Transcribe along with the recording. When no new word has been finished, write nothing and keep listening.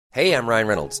Hey, I'm Ryan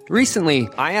Reynolds. Recently,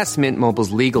 I asked Mint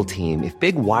Mobile's legal team if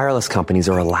big wireless companies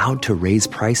are allowed to raise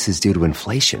prices due to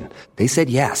inflation. They said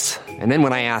yes. And then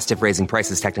when I asked if raising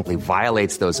prices technically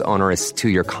violates those onerous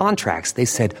two-year contracts, they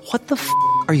said, "What the f***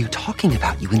 are you talking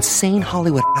about, you insane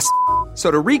Hollywood ass?" So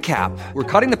to recap, we're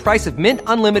cutting the price of Mint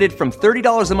Unlimited from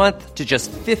 $30 a month to just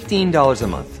 $15 a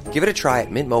month. Give it a try at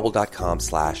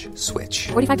mintmobile.com/switch.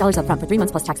 $45 up front for 3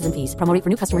 months plus taxes and fees. Promo rate for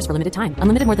new customers for limited time.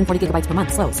 Unlimited more than 40 gigabytes per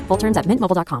month. Slows full terms at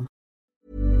mintmobile.com.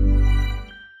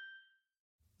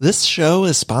 This show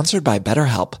is sponsored by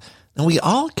BetterHelp. And we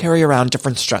all carry around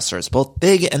different stressors, both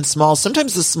big and small.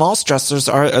 Sometimes the small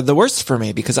stressors are the worst for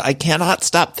me because I cannot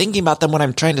stop thinking about them when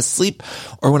I'm trying to sleep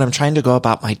or when I'm trying to go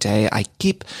about my day. I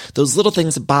keep those little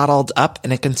things bottled up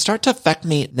and it can start to affect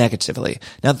me negatively.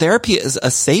 Now, therapy is a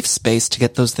safe space to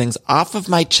get those things off of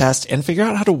my chest and figure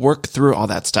out how to work through all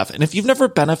that stuff. And if you've never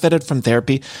benefited from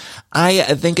therapy, I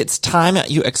think it's time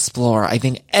you explore. I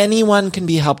think anyone can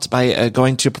be helped by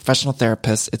going to a professional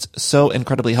therapist. It's so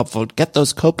incredibly helpful to get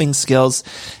those coping skills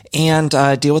and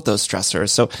deal with those stressors.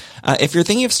 So if you're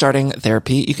thinking of starting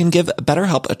therapy, you can give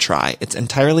BetterHelp a try. It's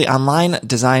entirely online,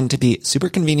 designed to be super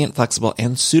convenient, flexible,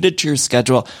 and suited to your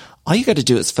schedule. All you got to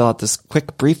do is fill out this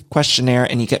quick, brief questionnaire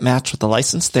and you get matched with a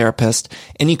licensed therapist,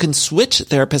 and you can switch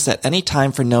therapists at any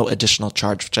time for no additional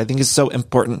charge, which I think is so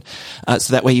important.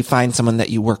 So that way you find someone that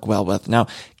you work well with. Now,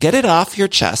 get it off your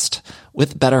chest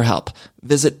with BetterHelp.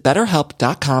 Visit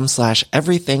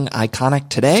betterhelp.com/everythingiconic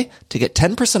today to get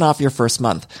 10% off your first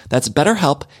month. That's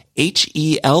BetterHelp,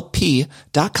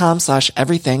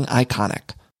 HELP.com/everythingiconic.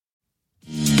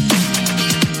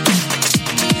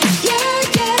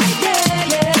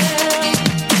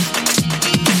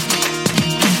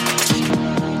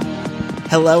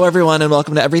 Hello, everyone, and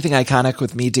welcome to Everything Iconic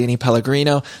with me, Danny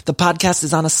Pellegrino. The podcast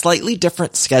is on a slightly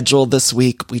different schedule this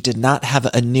week. We did not have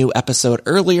a new episode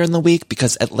earlier in the week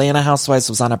because Atlanta Housewives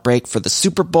was on a break for the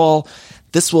Super Bowl.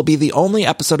 This will be the only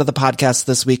episode of the podcast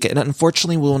this week, and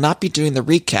unfortunately, we will not be doing the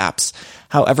recaps.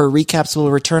 However, recaps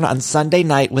will return on Sunday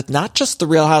night with not just the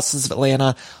Real Houses of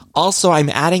Atlanta. Also, I'm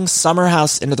adding Summer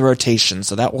House into the rotation,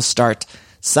 so that will start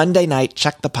Sunday night.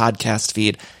 Check the podcast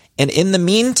feed. And in the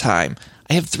meantime,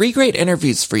 I have 3 great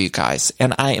interviews for you guys,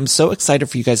 and I am so excited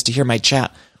for you guys to hear my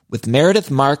chat with Meredith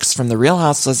Marks from The Real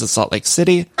Housewives of Salt Lake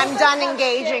City. I'm done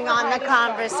engaging on the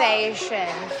conversation.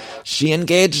 She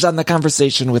engaged on the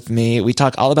conversation with me. We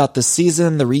talk all about the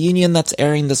season, the reunion that's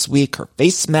airing this week, her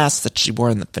face mask that she wore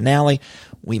in the finale.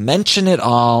 We mention it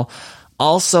all.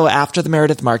 Also, after the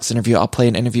Meredith Marks interview, I'll play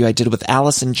an interview I did with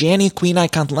Allison Janney, Queen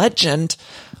Icon legend,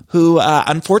 who,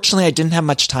 unfortunately, I didn't have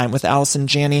much time with Allison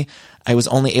Janney. I was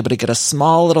only able to get a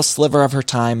small little sliver of her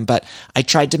time, but I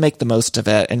tried to make the most of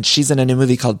it. And she's in a new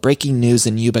movie called Breaking News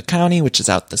in Yuba County, which is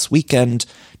out this weekend.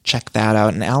 Check that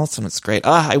out. And Allison was great.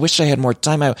 I wish I had more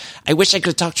time. I wish I could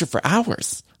have talked to her for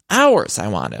hours. Hours I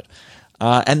wanted.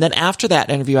 And then after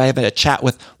that interview, I have a chat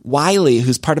with Wiley,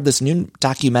 who's part of this new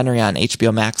documentary on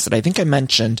HBO Max that I think I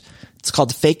mentioned. It's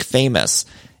called Fake Famous.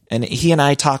 And he and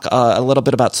I talk a little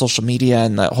bit about social media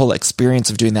and the whole experience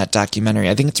of doing that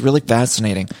documentary. I think it's really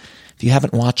fascinating. If you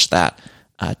haven't watched that,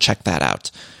 check that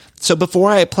out. So before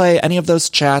I play any of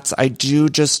those chats, I do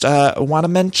just want to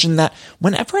mention that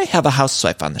whenever I have a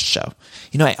housewife on the show,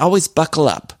 I always buckle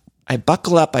up. I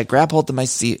grab hold of my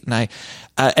seat, and I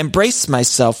embrace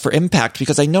myself for impact,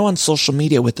 because I know on social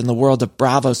media, within the world of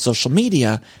Bravo social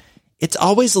media, it's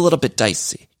always a little bit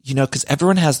dicey, because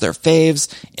everyone has their faves,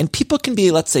 and people can be,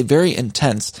 let's say, very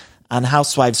intense on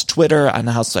Housewives Twitter, on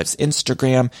Housewives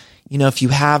Instagram. If you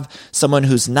have someone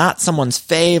who's not someone's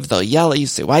fave, they'll yell at you,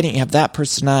 say, "Why didn't you have that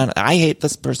person on? I hate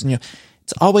this person."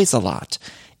 It's always a lot.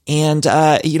 And,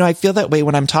 I feel that way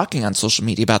when I'm talking on social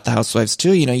media about the Housewives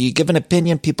too. You give an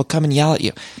opinion, people come and yell at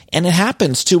you. And it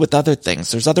happens too with other things.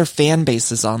 There's other fan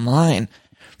bases online.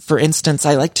 For instance,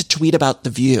 I like to tweet about The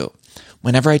View.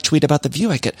 Whenever I tweet about The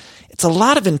View, it's a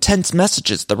lot of intense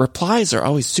messages. The replies are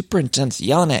always super intense,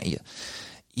 yelling at you.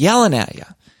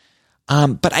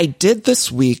 But I did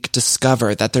this week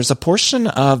discover that there's a portion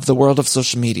of the world of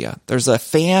social media. There's a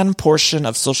fan portion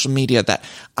of social media that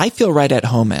I feel right at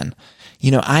home in.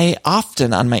 I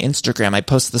often on my Instagram, I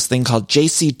post this thing called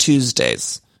JC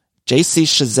Tuesdays. JC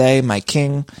Chasez, my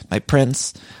king, my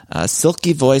prince,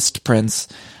 silky voiced prince,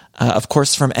 of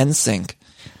course from NSYNC.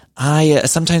 I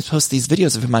sometimes post these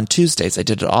videos of him on Tuesdays. I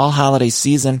did it all holiday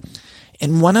season.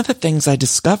 And one of the things I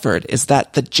discovered is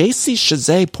that the JC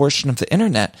Chasez portion of the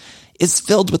internet is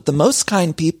filled with the most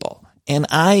kind people. And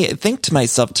I think to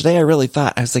myself today, I really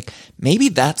thought, I was like, maybe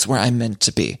that's where I'm meant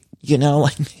to be.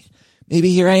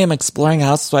 Maybe here I am exploring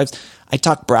Housewives. I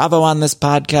talk Bravo on this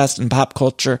podcast and pop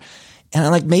culture. And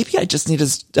I'm like, maybe I just need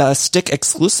to stick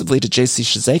exclusively to JC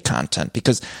Chasez content,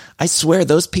 because I swear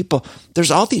those people,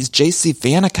 there's all these JC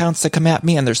fan accounts that come at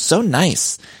me and they're so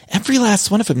nice. Every last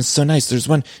one of them is so nice. There's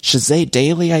one, Chasez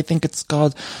Daily, I think it's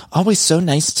called, always so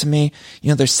nice to me. You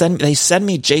know, they send me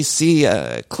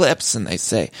JC clips and they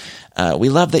say, we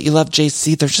love that you love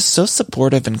JC. They're just so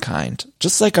supportive and kind,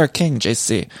 just like our king,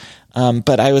 JC.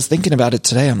 But I was thinking about it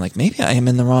today. I'm like, maybe I am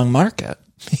in the wrong market.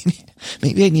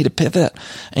 Maybe I need to pivot.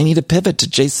 I need to pivot to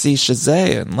JC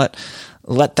Chasez and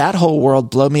let that whole world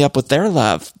blow me up with their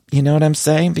love. You know what I'm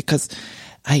saying? Because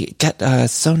I get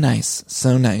so nice.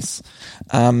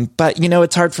 But you know,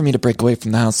 it's hard for me to break away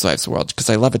from the Housewives world because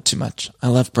I love it too much. I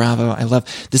love Bravo. I love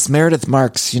this Meredith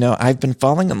Marks. You know, I've been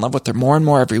falling in love with her more and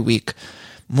more every week.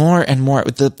 More and more.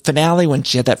 With the finale, when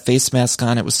she had that face mask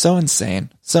on, it was so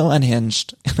insane, so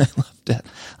unhinged, and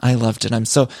I loved it. I'm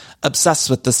so obsessed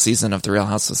with this season of The Real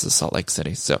Housewives of Salt Lake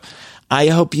City. So I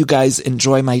hope you guys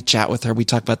enjoy my chat with her. We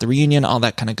talk about the reunion, all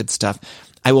that kind of good stuff.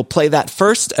 I will play that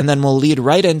first, and then we'll lead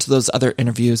right into those other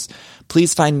interviews.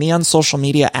 Please find me on social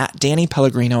media at Danny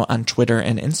Pellegrino on Twitter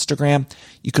and Instagram.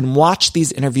 You can watch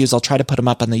these interviews. I'll try to put them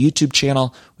up on the YouTube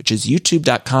channel, which is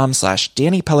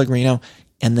youtube.com/Danny Pellegrino.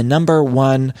 And the number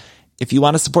one, if you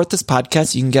want to support this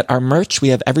podcast, you can get our merch. We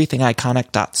have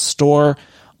everythingiconic.store.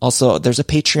 Also, there's a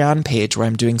Patreon page where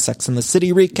I'm doing Sex and the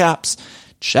City recaps.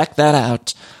 Check that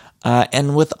out.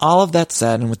 And with all of that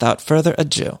said, and without further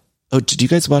ado, did you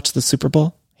guys watch the Super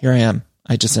Bowl? Here I am.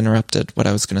 I just interrupted what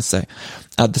I was going to say.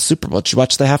 The Super Bowl. Did you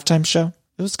watch the halftime show?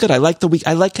 It was good. I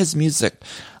like his music.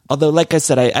 Although, like I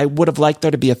said, I would have liked there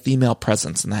to be a female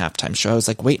presence in the halftime show. I was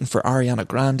like waiting for Ariana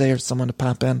Grande or someone to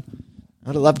pop in. I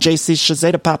would have loved JC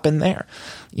Chasez to pop in there.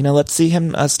 You know, let's see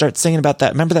him start singing about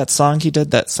that. Remember that song he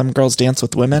did, that Some Girls Dance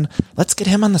with Women? Let's get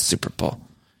him on the Super Bowl.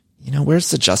 You know,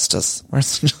 where's the justice?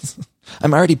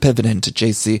 I'm already pivoting to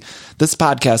JC. This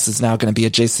podcast is now going to be a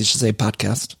JC Chasez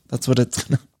podcast. That's what it's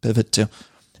going to pivot to.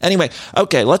 Anyway,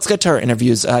 okay, let's get to our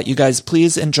interviews. You guys,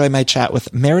 please enjoy my chat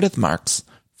with Meredith Marks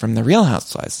from The Real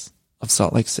Housewives of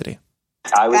Salt Lake City.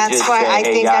 That's why I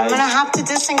think I'm going to have to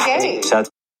disengage.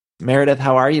 Meredith,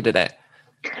 how are you today?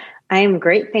 I am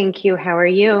great, thank you. How are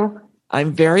you?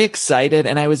 I'm very excited,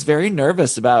 and I was very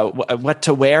nervous about what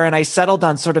to wear, and I settled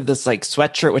on sort of this like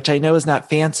sweatshirt, which I know is not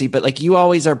fancy, but like you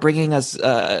always are bringing us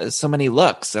so many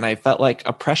looks, and I felt like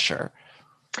a pressure.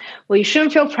 Well, you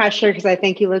shouldn't feel pressure because I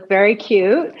think you look very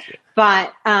cute,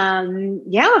 but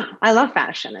yeah, I love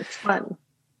fashion. It's fun.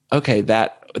 Okay,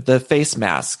 the face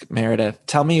mask, Meredith.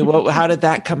 Tell me, how did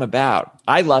that come about?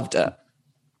 I loved it.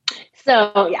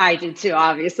 So I did too,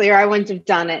 obviously, or I wouldn't have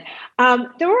done it.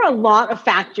 There were a lot of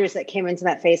factors that came into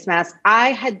that face mask.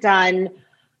 I had done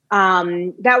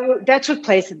that took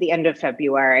place at the end of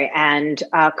February, and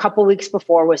a couple weeks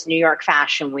before was New York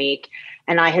Fashion Week,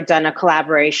 and I had done a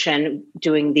collaboration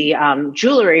doing the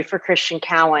jewelry for Christian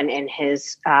Cowan in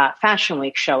his Fashion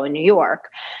Week show in New York.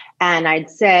 And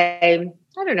I'd say,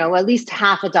 I don't know, at least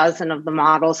half a dozen of the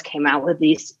models came out with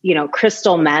these,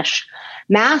 crystal mesh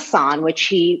masks on, which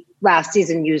he last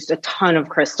season used a ton of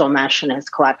crystal mesh in his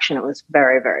collection. It was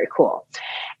very, very cool.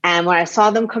 And when I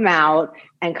saw them come out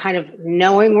and kind of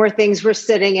knowing where things were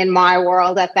sitting in my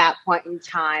world at that point in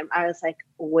time, I was like,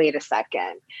 wait a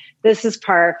second, this is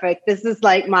perfect. This is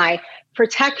like my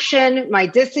protection, my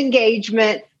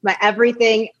disengagement, my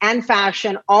everything and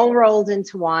fashion all rolled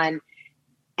into one.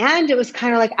 And it was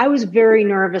kind of like, I was very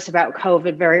nervous about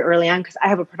COVID very early on because I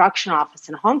have a production office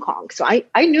in Hong Kong. So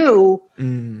I knew,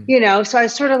 so I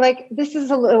was sort of like, it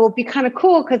will be kind of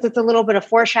cool because it's a little bit of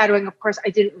foreshadowing. Of course, I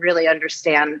didn't really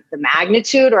understand the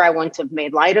magnitude or I wouldn't have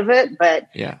made light of it, but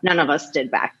none of us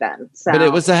did back then. So. But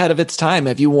it was ahead of its time.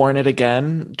 Have you worn it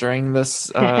again during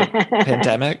this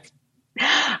pandemic?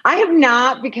 I have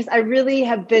not, because I really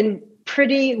have been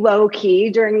pretty low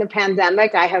key during the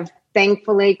pandemic. I have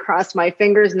thankfully, crossed my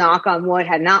fingers, knock on wood,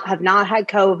 have not had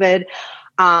COVID.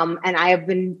 And I have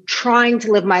been trying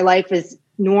to live my life as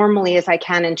normally as I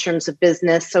can in terms of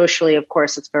business. Socially, of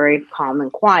course, it's very calm and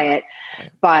quiet,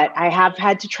 but I have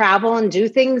had to travel and do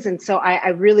things. And so I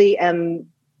really am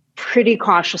pretty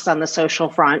cautious on the social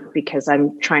front because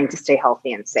I'm trying to stay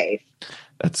healthy and safe.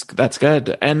 That's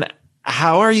good. And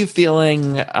how are you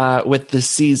feeling with the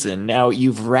season? Now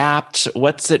you've wrapped.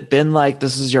 What's it been like?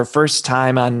 This is your first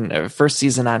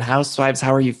season on Housewives.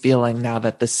 How are you feeling now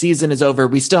that the season is over?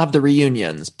 We still have the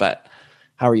reunions, but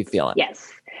how are you feeling?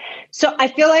 Yes. So I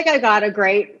feel like I got a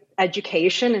great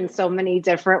education in so many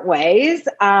different ways.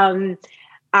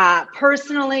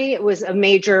 Personally, it was a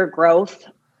major growth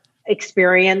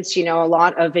experience, a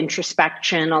lot of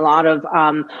introspection, a lot of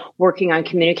working on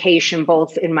communication,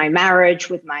 both in my marriage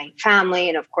with my family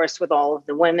and of course with all of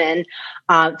the women,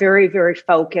 very, very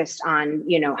focused on,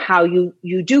 how you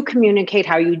do communicate,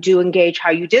 how you do engage, how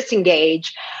you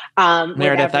disengage.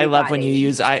 Meredith, I love when you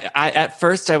use, I at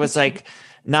first I was like,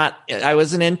 I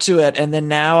wasn't into it. And then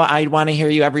now I want to hear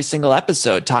you every single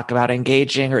episode talk about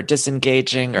engaging or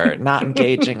disengaging or not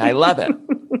engaging. I love it.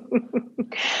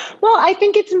 Well, I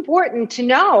think it's important to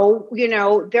know,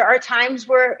 there are times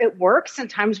where it works and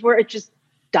times where it just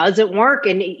doesn't work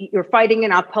and you're fighting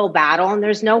an uphill battle and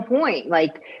there's no point.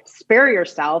 Like, spare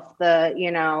yourself the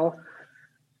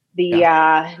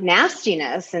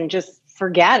nastiness and just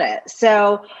forget it.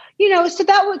 So, so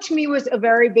that to me was a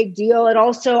very big deal. And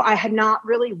also I had not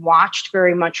really watched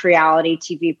very much reality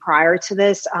TV prior to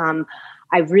this.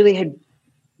 I really had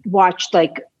watched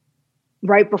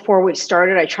right before we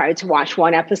started, I tried to watch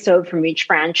one episode from each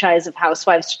franchise of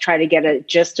Housewives to try to get a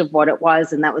gist of what it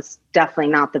was. And that was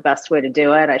definitely not the best way to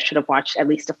do it. I should have watched at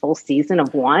least a full season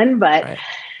of one, but right.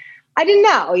 I didn't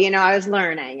know, I was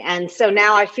learning. And so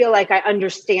now I feel like I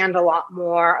understand a lot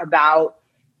more about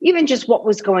even just what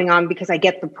was going on because I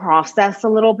get the process a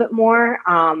little bit more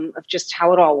of just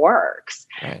how it all works.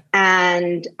 Right.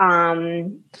 And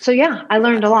so, yeah, I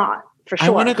learned a lot. For sure. I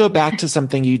want to go back to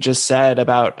something you just said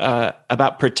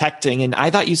about protecting. And I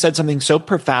thought you said something so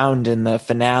profound in the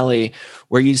finale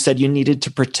where you said you needed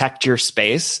to protect your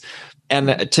space.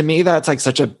 And to me, that's like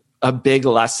such a big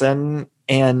lesson.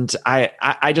 And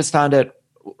I just found it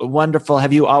wonderful.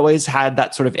 Have you always had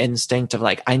that sort of instinct of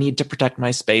like, I need to protect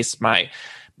my space, my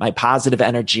positive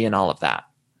energy and all of that?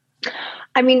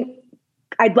 I mean,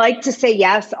 I'd like to say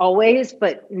yes, always,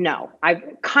 but no,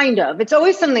 it's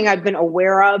always something I've been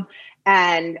aware of.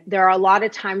 And there are a lot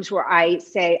of times where I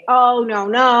say, oh,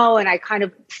 no. And I kind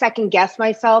of second guess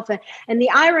myself. And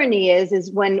the irony is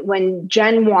when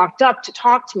Jen walked up to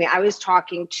talk to me, I was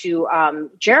talking to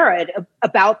Jared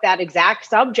about that exact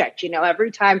subject.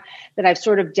 Every time that I've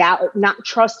sort of not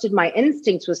trusted my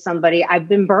instincts with somebody, I've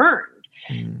been burned.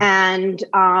 And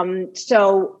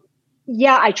so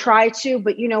yeah, I try to,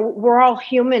 but we're all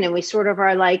human and we sort of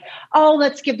are like, oh,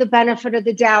 let's give the benefit of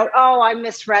the doubt. Oh, I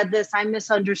misread this. I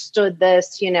misunderstood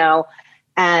this,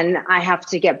 and I have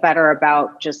to get better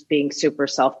about just being super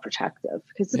self-protective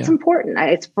because it's important.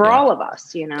 It's for all of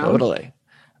us, Totally.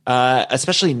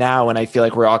 Especially now when I feel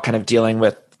like we're all kind of dealing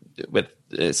with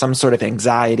some sort of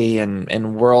anxiety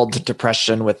and world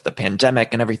depression with the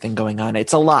pandemic and everything going on.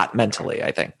 It's a lot mentally,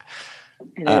 I think.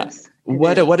 It is.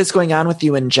 What is going on with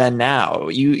you and Jen now?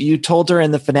 You told her in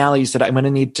the finale, you said, I'm going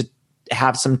to need to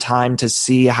have some time to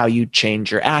see how you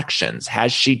change your actions.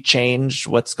 Has she changed?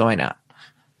 What's going on?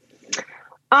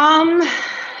 I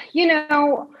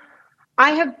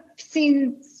have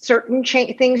seen certain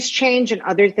things change and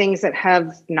other things that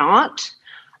have not.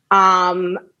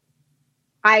 I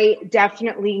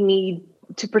definitely need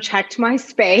to protect my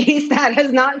space. That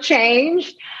has not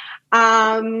changed.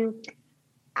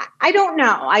 I don't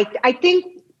know. I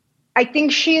think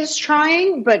she is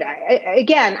trying, but I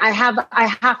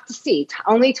have to see.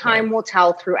 Only time will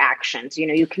tell through actions.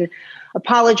 You can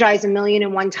apologize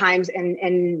 1,000,001 times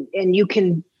and you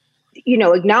can,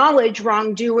 acknowledge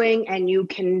wrongdoing and you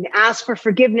can ask for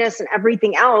forgiveness and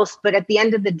everything else. But at the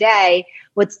end of the day,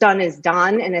 what's done is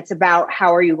done. And it's about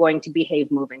how are you going to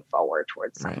behave moving forward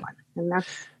towards someone. Right. And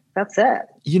that's it.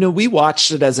 We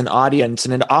watched it as an audience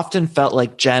and it often felt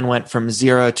like Jen went from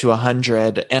 0 to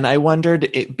 100. And I wondered,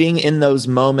 being in those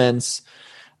moments,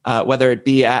 whether it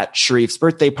be at Sharif's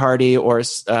birthday party or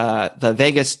the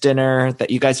Vegas dinner that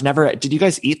you guys did you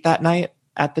guys eat that night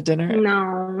at the dinner?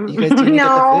 No. You guys didn't get the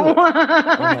food? Oh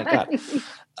my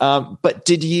God. But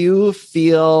did you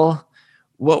feel,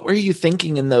 what were you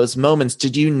thinking in those moments?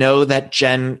 Did you know that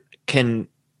Jen can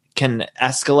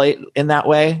escalate in that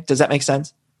way? Does that make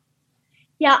sense?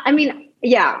 Yeah, I mean,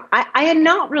 I had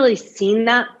not really seen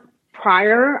that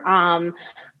prior.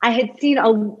 I had seen a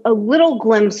little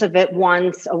glimpse of it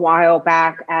once a while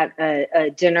back at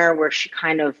a dinner where she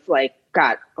kind of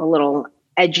got a little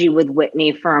edgy with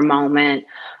Whitney for a moment,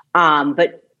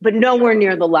 but nowhere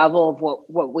near the level of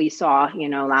what we saw,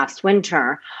 last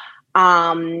winter.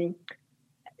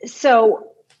 So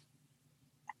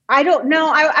I don't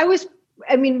know.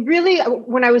 Really,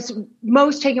 when I was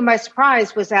most taken by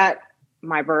surprise was at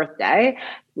my birthday,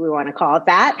 we want to call it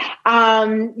that,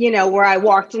 where I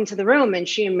walked into the room and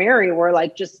she and Mary were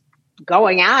just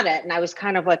going at it. And I was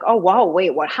kind of like, oh, whoa,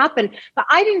 wait, what happened? But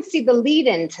I didn't see the lead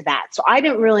into that. So I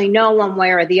didn't really know one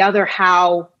way or the other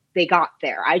how they got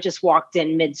there. I just walked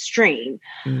in midstream.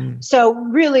 So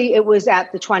really it was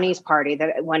at the 20s party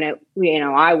that when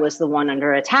I was the one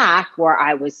under attack, where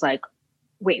I was like,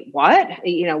 wait, what?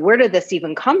 Where did this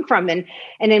even come from? And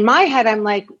in my head, I'm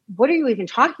like, what are you even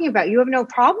talking about? You have no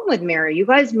problem with Mary. You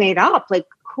guys made up. Like,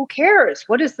 who cares?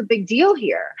 What is the big deal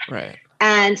here? Right.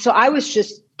 And so I was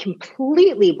just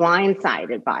completely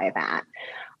blindsided by that.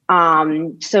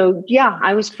 So yeah,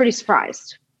 I was pretty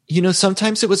surprised.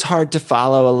 Sometimes it was hard to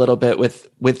follow a little bit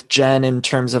with Jen in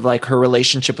terms of like her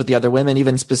relationship with the other women,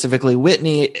 even specifically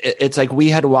Whitney. It's like we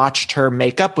had watched her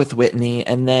make up with Whitney.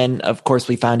 And then of course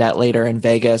we found out later in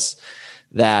Vegas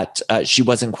that she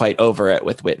wasn't quite over it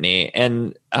with Whitney.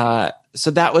 And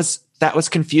so that was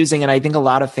confusing. And I think a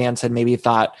lot of fans had maybe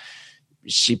thought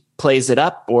she plays it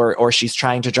up or she's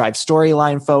trying to drive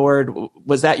storyline forward.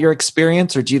 Was that your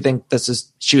experience, or do you think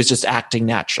she was just acting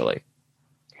naturally?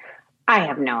 I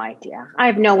have no idea. I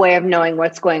have no way of knowing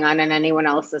what's going on in anyone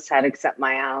else's head except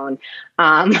my own.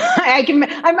 I'm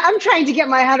trying to get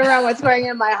my head around what's going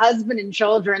on in my husband and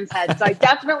children's head. So I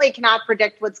definitely cannot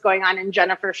predict what's going on in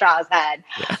Jennifer Shaw's head.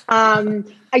 Yeah.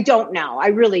 I don't know. I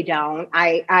really don't.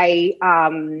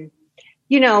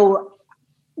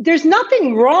 There's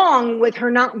nothing wrong with her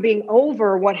not being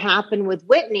over what happened with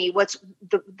Whitney. What's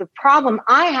the problem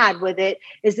I had with it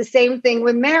is the same thing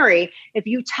with Mary. If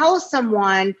you tell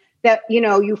someone that,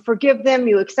 you forgive them,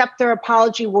 you accept their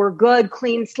apology, we're good,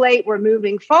 clean slate, we're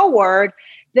moving forward,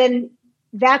 then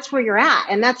that's where you're at.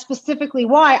 And that's specifically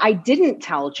why I didn't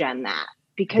tell Jen that,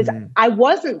 because I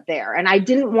wasn't there and I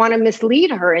didn't want to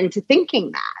mislead her into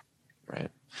thinking that.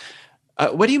 Right.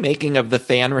 What are you making of the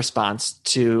fan response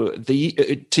to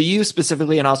you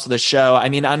specifically, and also the show? I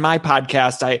mean, on my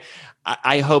podcast,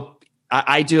 I hope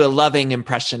I do a loving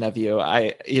impression of you.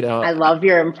 I love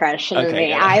your impression of me.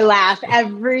 Good. I laugh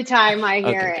every time I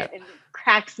hear it. Good. It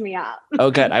cracks me up. Oh,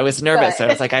 good. I was nervous. I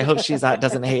was like, I hope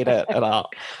doesn't hate it at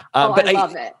all. But I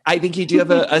love it. I think you do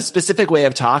have a specific way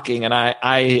of talking, and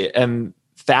I am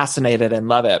fascinated and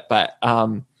love it. But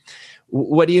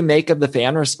what do you make of the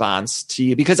fan response to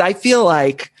you? Because I feel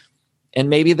like, and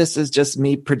maybe this is just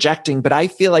me projecting, but I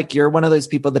feel like you're one of those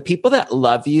people, the people that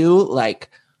love you, like,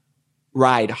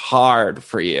 ride hard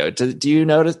for you. Do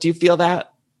you feel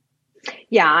that?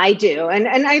 Yeah, I do.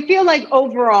 And I feel like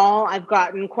overall I've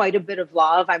gotten quite a bit of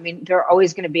love. I mean, there are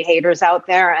always going to be haters out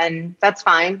there, and that's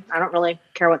fine. I don't really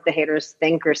care what the haters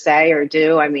think or say or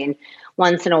do. I mean,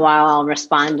 once in a while I'll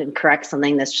respond and correct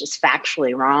something that's just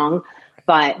factually wrong.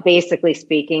 But basically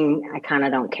speaking, I kind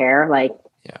of don't care. Like,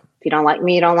 if you don't like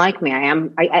me, you don't like me. I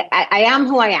am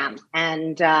who I am,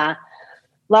 and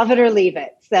love it or leave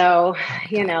it. So,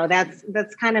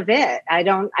 that's kind of it. I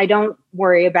don't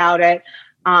worry about it.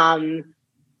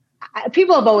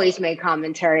 People have always made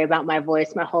commentary about my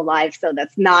voice my whole life, so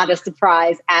that's not a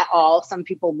surprise at all. Some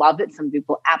people love it. Some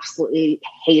people absolutely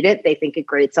hate it. They think it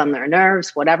grates on their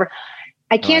nerves, whatever.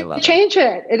 I can't change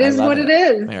it. It is what it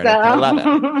is. Meredith, I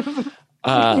love it.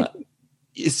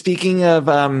 Speaking of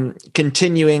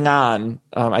continuing on,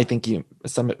 I think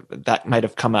some that might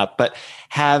have come up, but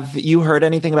have you heard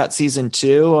anything about season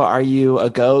 2? Are you a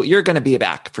go? You're going to be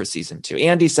back for season 2.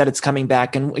 Andy said it's coming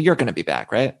back, and you're going to be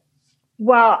back, right?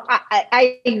 Well,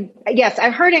 yes, I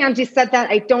heard Andy said that.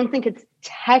 I don't think it's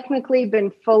technically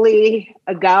been fully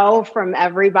a go from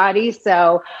everybody.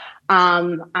 So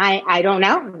I don't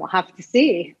know. We'll have to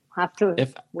see.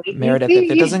 If Meredith,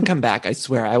 if it doesn't come back, I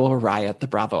swear I will riot the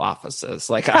Bravo offices.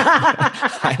 Like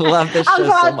I love this show so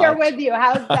much. I'll go out there with you.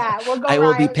 How's that? We'll go. I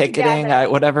will be picketing.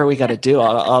 Whatever we got to do,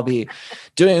 I'll be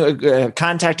doing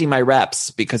contacting my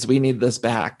reps because we need this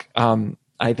back.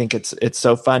 I think it's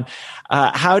so fun.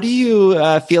 How do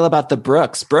you feel about the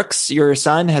Brooks? Brooks, your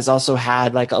son, has also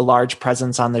had like a large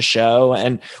presence on the show,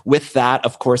 and with that,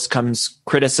 of course, comes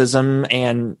criticism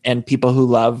and people who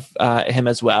love him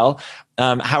as well.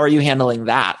 How are you handling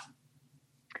that?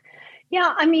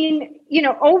 Yeah, I mean,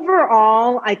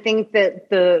 overall, I think that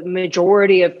the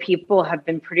majority of people have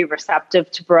been pretty receptive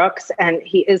to Brooks, and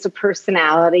he is a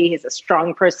personality. He's a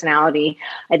strong personality.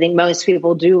 I think most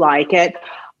people do like it.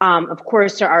 Of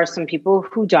course, there are some people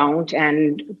who don't,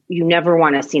 and you never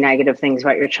want to see negative things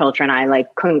about your children. I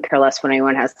couldn't care less what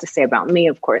anyone has to say about me.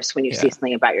 Of course, when you see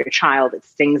something about your child, it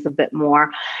stings a bit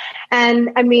more.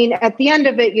 And I mean, at the end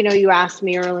of it, you asked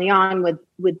me early on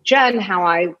with Jen how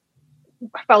I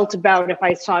felt about if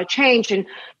I saw a change. And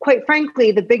quite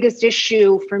frankly, the biggest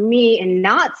issue for me in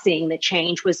not seeing the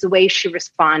change was the way she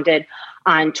responded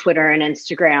on Twitter and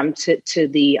Instagram to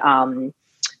the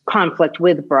conflict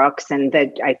with Brooks, and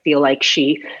that I feel like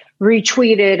she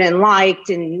retweeted and liked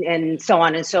and so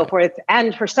on and so forth,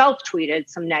 and herself tweeted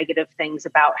some negative things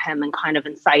about him and kind of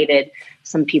incited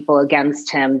some people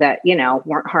against him that,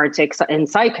 weren't hard to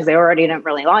incite because they already didn't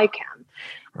really like him.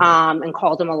 And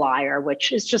called him a liar,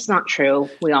 which is just not true.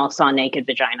 We all saw naked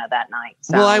vagina that night.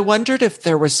 So. Well, I wondered if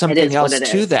there was something else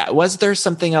to that. Was there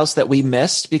something else that we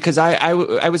missed? Because I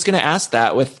was going to ask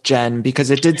that with Jen, because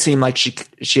it did seem like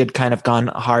she had kind of gone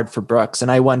hard for Brooks,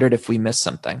 and I wondered if we missed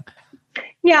something.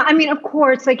 Yeah, I mean, of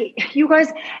course, like you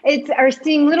guys are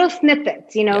seeing little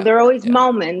snippets, there are always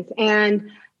moments.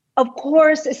 And of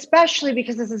course, especially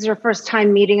because this is your first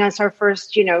time meeting us, our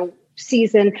first,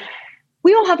 season,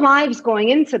 we all have lives going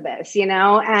into this,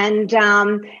 and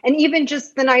even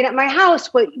just the night at my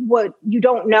house, what you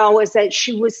don't know is that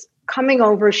she was coming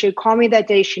over. She had called me that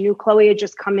day. She knew Chloe had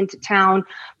just come into town,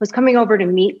 was coming over to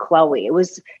meet Chloe. And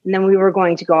then we were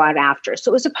going to go out after.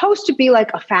 So it was supposed to be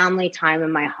like a family time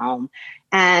in my home.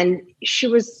 And she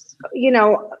was,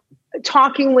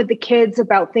 talking with the kids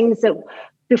about things that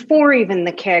before even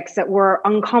the kicks that were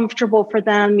uncomfortable for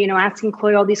them, asking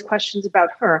Chloe all these questions about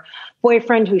her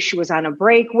boyfriend who she was on a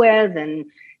break with. And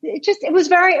it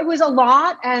was a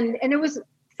lot and it was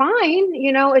fine.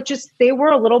 They were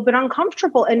a little bit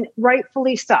uncomfortable, and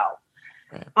rightfully so.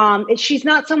 Right. She's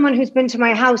not someone who's been to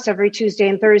my house every Tuesday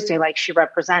and Thursday like she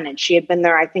represented. She had been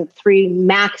there, I think, 3,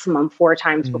 maximum 4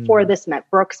 times before this, met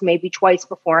Brooks maybe twice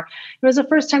before. It was the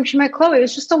first time she met Chloe. It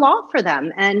was just a lot for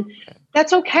them. And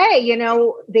that's okay.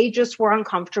 They just were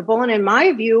uncomfortable. And in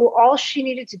my view, all she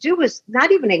needed to do was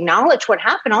not even acknowledge what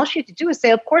happened. All she had to do was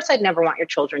say, of course, I'd never want your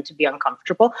children to be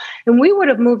uncomfortable. And we would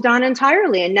have moved on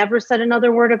entirely and never said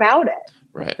another word about it.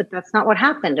 Right. But that's not what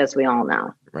happened, as we all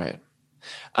know. Right.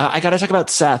 I got to talk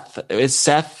about Seth. Is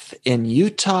Seth in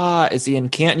Utah? Is he in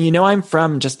Canton? I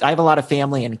have a lot of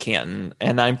family in Canton,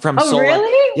 and I'm from Solon.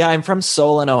 Really? Yeah, I'm from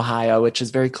Solon, Ohio, which is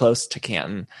very close to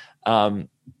Canton.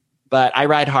 But I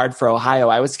ride hard for Ohio.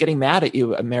 I was getting mad at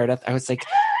you, Meredith. I was like,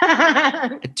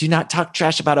 do not talk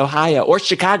trash about Ohio or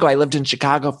Chicago. I lived in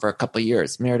Chicago for a couple of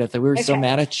years, Meredith. We were so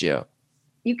mad at you.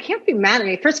 You can't be mad at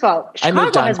me. First of all,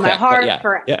 Chicago has my heart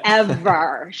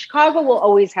forever. Chicago will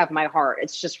always have my heart.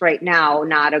 It's just right now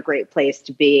not a great place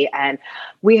to be. And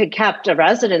we had kept a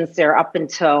residence there up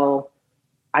until,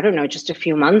 I don't know, just a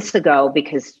few months ago,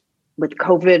 because with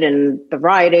COVID and the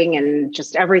rioting and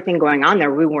just everything going on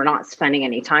there, we were not spending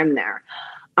any time there.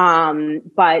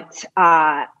 But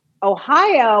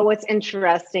Ohio, what's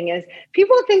interesting is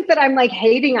people think that I'm like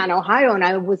hating on Ohio, and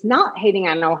I was not hating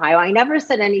on Ohio. I never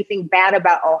said anything bad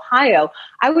about Ohio.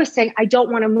 I was saying I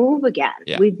don't want to move again.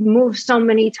 Yeah. We've moved so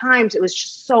many times. It was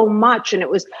just so much. And it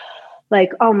was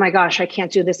like, oh my gosh, I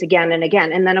can't do this again and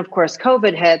again. And then of course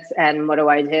COVID hits, and what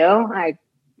do?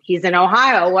 He's in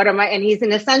Ohio. And he's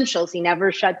in Essentials. He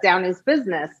never shut down his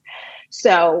business.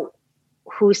 So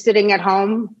who's sitting at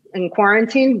home in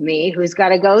quarantine? Me. Who's got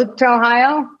to go to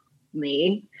Ohio?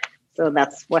 Me. So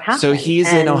that's what happened. So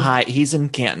he's in Ohio. He's in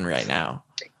Canton right now.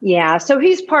 Yeah. So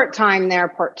he's part-time there,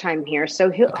 part-time here. So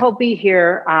he'll be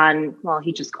here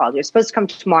he just called you. He's supposed to come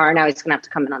tomorrow. Now he's going to have to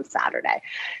come in on Saturday.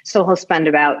 So he'll spend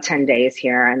about 10 days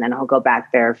here, and then he'll go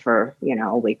back there for,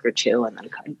 a week or two, and then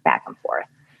come back and forth.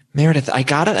 Meredith, I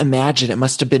got to imagine it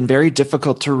must have been very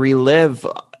difficult to relive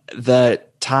the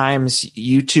times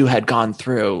you two had gone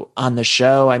through on the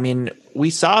show. I mean,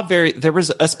 there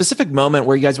was a specific moment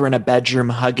where you guys were in a bedroom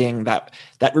hugging that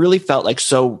really felt like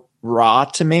so raw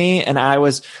to me. And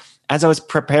as I was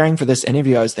preparing for this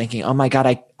interview, I was thinking, oh my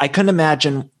God, I couldn't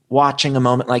imagine watching a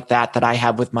moment like that I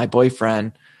have with my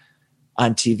boyfriend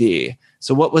on TV.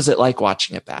 So what was it like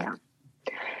watching it back?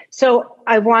 Yeah. So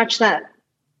I watched that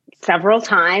several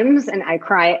times, and I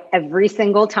cry every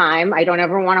single time. I don't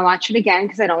ever want to watch it again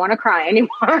because I don't want to cry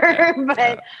anymore.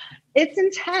 But it's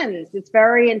intense. It's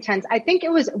very intense. I think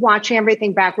it was watching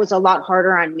everything back was a lot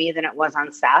harder on me than it was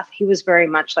on Seth. He was very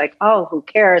much like, oh, who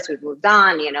cares? We've moved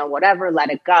on, whatever, let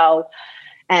it go.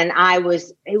 And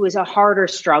it was a harder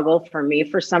struggle for me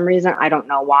for some reason. I don't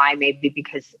know why, maybe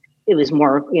because it was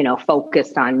more,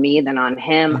 focused on me than on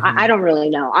him. Mm-hmm. I don't really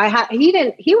know.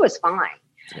 He was fine.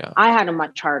 Yeah. I had a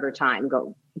much harder time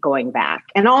going back.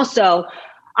 And also,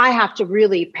 I have to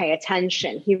really pay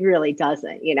attention. He really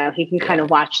doesn't. He can kind of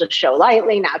watch the show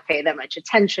lightly, not pay that much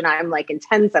attention. I'm like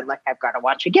intense. I'm like, I've got to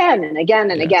watch again and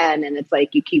again and again. And it's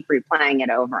like you keep replaying it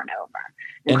over and over.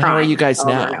 And how are you guys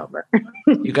now?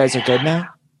 You guys are good now?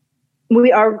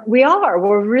 We are.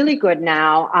 We're really good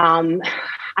now.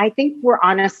 I think we're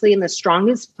honestly in the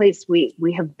strongest place we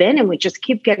have been, and we just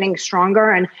keep getting stronger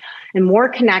and more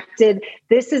connected.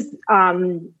 This is,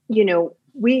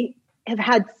 have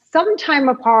had some time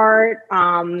apart,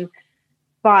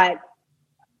 but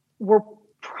we're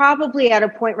probably at a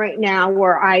point right now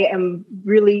where I am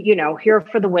really, here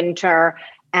for the winter,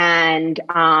 and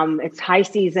it's high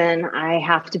season. I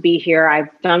have to be here. I've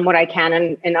done what I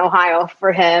can in Ohio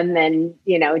for him, and,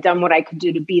 done what I could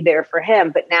do to be there for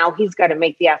him. But now he's got to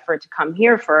make the effort to come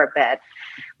here for a bit,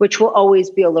 which will always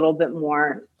be a little bit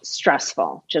more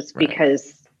stressful just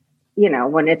because,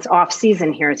 when it's off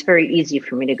season here, it's very easy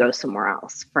for me to go somewhere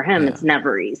else. For him, it's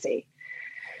never easy.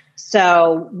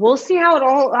 So we'll see how it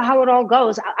all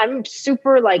goes. I'm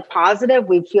super positive.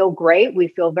 We feel great. We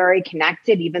feel very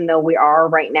connected, even though we are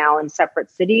right now in separate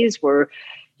cities. We're,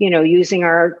 using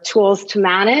our tools to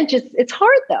manage. It's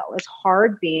hard though. It's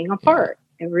hard being apart.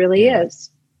 It really is.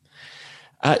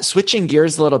 Switching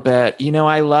gears a little bit,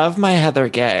 I love my Heather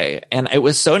Gay, and it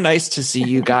was so nice to see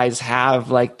you guys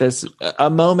have a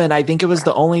moment. I think it was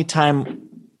the only time,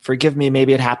 forgive me,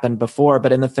 maybe it happened before,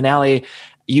 but in the finale,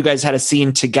 you guys had a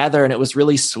scene together and it was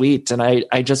really sweet. And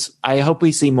I hope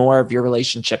we see more of your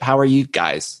relationship. How are you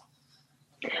guys?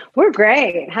 We're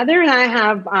great. Heather and I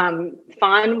have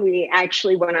fun. We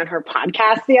actually went on her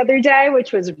podcast the other day,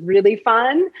 which was really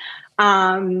fun.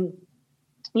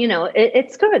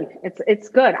 It's good. It's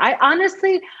good. I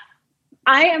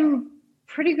am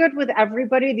pretty good with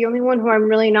everybody. The only one who I'm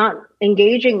really not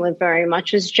engaging with very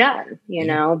much is Jen,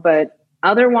 but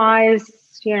otherwise,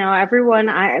 everyone,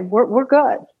 we're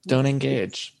good. Don't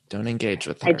engage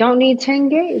with her. I don't need to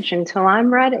engage until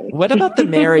I'm ready. What about the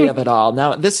Mary of it all?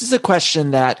 Now, this is a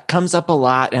question that comes up a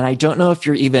lot, and I don't know if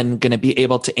you're even going to be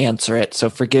able to answer it. So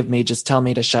forgive me. Just tell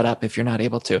me to shut up if you're not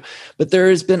able to. But there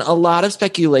has been a lot of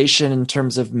speculation in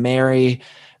terms of Mary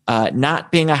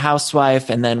not being a housewife,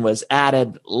 and then was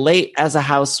added late as a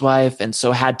housewife, and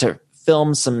so had to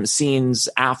film some scenes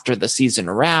after the season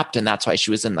wrapped. And that's why she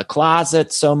was in the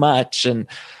closet so much and,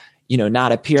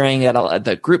 not appearing at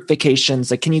the group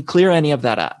vacations. Can you clear any of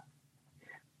that up?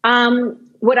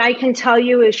 What I can tell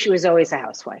you is she was always a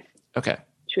housewife. Okay.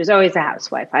 She was always a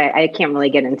housewife. I can't really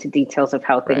get into details of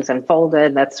how things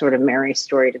unfolded. That's sort of Mary's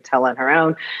story to tell on her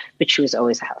own, but she was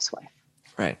always a housewife.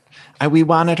 Right. We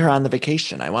wanted her on the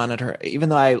vacation. I wanted her, even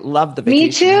though I loved the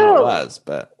vacation. Me too. How it was,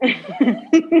 but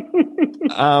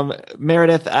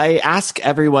Meredith, I ask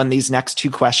everyone these next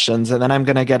two questions, and then I'm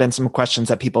going to get in some questions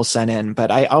that people sent in. But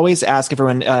I always ask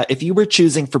everyone, if you were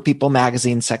choosing for People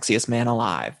Magazine's Sexiest Man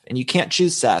Alive, and you can't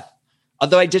choose Seth,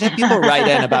 although I did have people write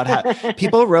in about how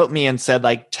people wrote me and said,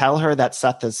 tell her that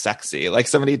Seth is sexy.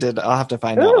 Somebody did. I'll have to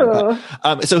find that one.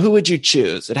 But, so who would you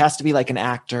choose? It has to be an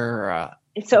actor or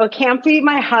So it can't be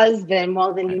my husband.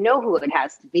 Well, then you know who it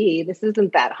has to be. This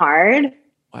isn't that hard.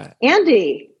 What?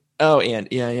 Andy. Oh, and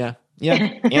yeah.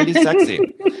 Andy's sexy.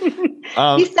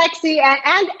 He's sexy,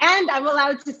 and I'm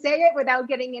allowed to say it without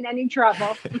getting in any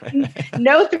trouble.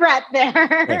 No threat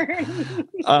there.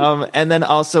 And then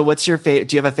also, what's your favorite?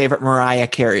 Do you have a favorite Mariah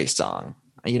Carey song?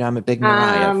 I'm a big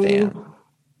Mariah fan.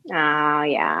 Oh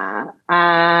yeah,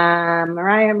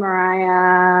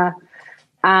 Mariah,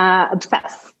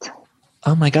 Obsessed.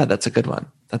 Oh my God, that's a good one.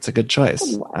 That's a good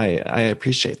choice. I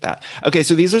appreciate that. Okay,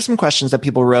 so these are some questions that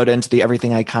people wrote into the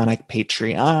Everything Iconic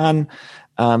Patreon.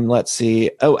 Let's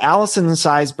see. Oh, Allison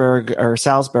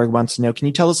Salzberg wants to know, can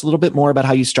you tell us a little bit more about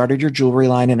how you started your jewelry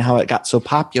line and how it got so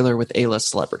popular with A-list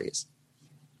celebrities?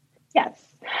 Yes.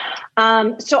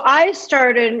 So I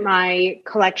started my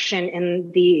collection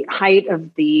in the height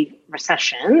of the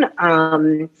recession,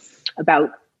 about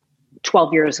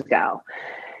 12 years ago.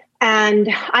 And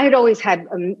I had always had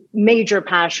a major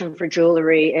passion for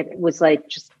jewelry. It was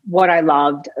just what I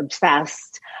loved,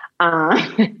 obsessed,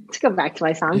 to go back to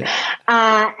my song.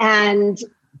 Yeah. And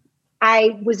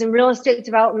I was in real estate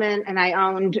development, and I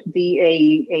owned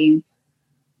a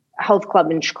health club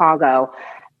in Chicago.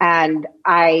 And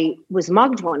I was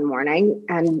mugged one morning,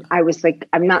 and I was like,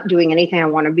 I'm not doing anything I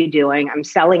want to be doing. I'm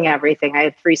selling everything. I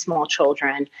have 3 small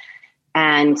children.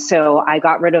 And so I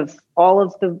got rid of all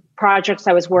of the projects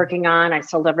I was working on. I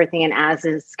sold everything in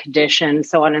as-is condition,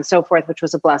 so on and so forth, which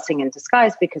was a blessing in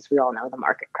disguise because we all know the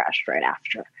market crashed right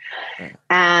after. Right.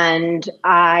 And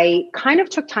I kind of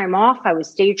took time off. I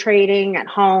was day trading at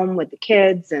home with the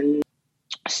kids. And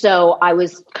so I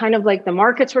was kind of the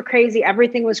markets were crazy.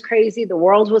 Everything was crazy. The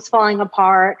world was falling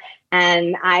apart.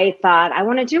 And I thought, I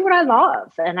want to do what I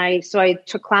love. And so I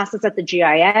took classes at the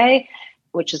GIA,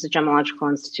 which is the Gemological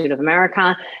Institute of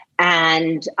America,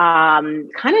 and kind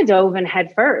of dove in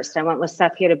head first. I went with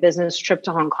Seth. He had a business trip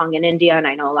to Hong Kong and India, and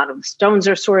I know a lot of the stones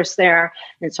are sourced there.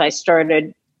 And so I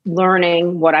started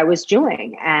learning what I was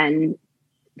doing. And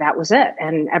that was it.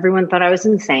 And everyone thought I was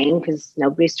insane because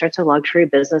nobody starts a luxury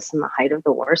business in the height of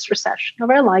the worst recession of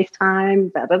our lifetime.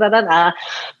 Da, da, da, da, da.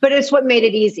 But it's what made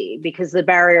it easy because the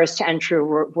barriers to entry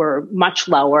were much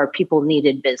lower. People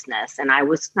needed business, and I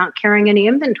was not carrying any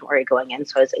inventory going in.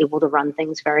 So I was able to run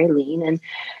things very lean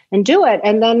and do it.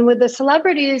 And then with the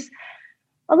celebrities,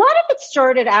 a lot of it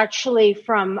started actually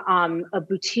from a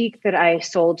boutique that I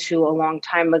sold to a long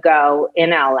time ago in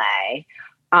LA.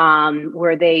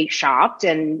 Where they shopped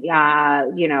and,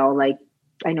 like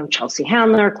I know Chelsea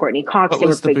Handler, Courtney Cox, they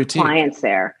were big boutique? Clients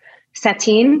there.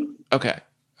 Satine. Okay.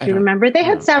 Do you remember? They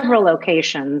had several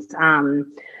locations,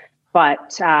 but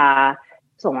it's a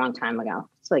long time ago.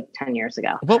 It's like 10 years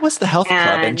ago. What was the health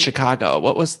club in Chicago?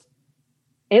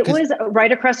 It was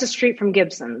right across the street from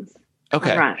Gibson's.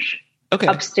 Okay. Rush. Okay.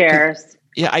 Upstairs.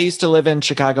 Yeah. I used to live in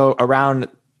Chicago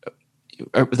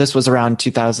this was around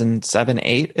 2007,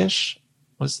 8-ish.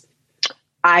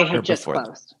 I had just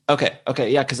closed. Okay.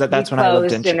 Yeah. Cause that's when I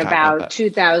lived in Chicago. About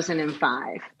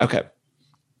 2005. Okay.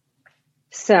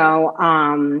 So,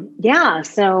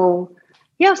 So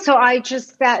I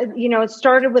just, it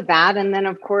started with that. And then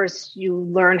of course you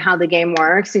learn how the game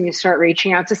works and you start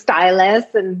reaching out to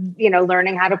stylists and,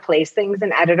 learning how to place things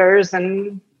and editors.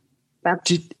 And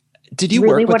that's Did you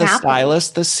really work with a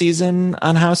stylist this season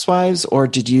on Housewives, or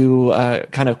did you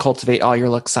kind of cultivate all your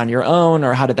looks on your own,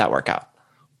 or how did that work out?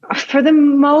 For the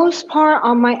most part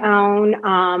on my own.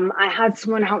 I had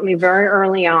someone help me very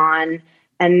early on.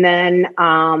 And then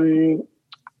I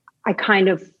kind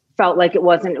of felt like I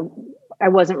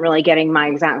wasn't really getting my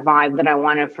exact vibe that I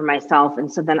wanted for myself.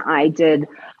 And so then I did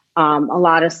a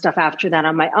lot of stuff after that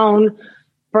on my own.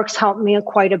 Brooks helped me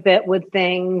quite a bit with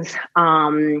things.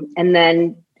 And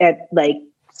then at like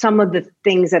some of the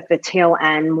things at the tail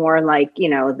end, more like,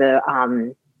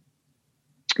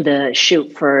 the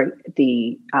shoot for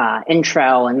the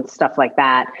intro and stuff like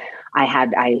that.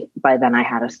 By then I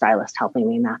had a stylist helping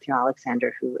me, Matthew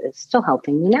Alexander, who is still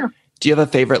helping me now. Do you have a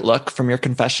favorite look from your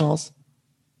confessionals?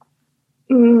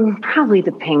 Probably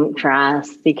the pink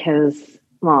dress because,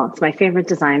 it's my favorite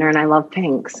designer and I love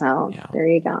pink. So There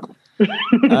you go.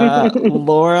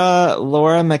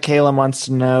 Laura McCallum wants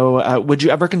to know, would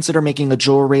you ever consider making a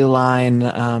jewelry line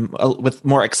with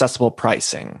more accessible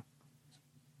pricing?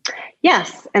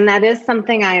 Yes, and that is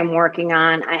something I am working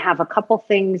on. I have a couple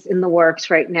things in the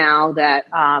works right now that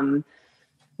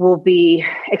will be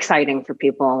exciting for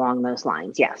people along those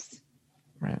lines. Yes.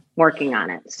 Right. Working on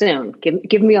it soon.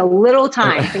 Give me a little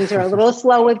time. Things are a little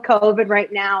slow with COVID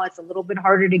right now. It's a little bit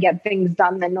harder to get things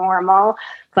done than normal,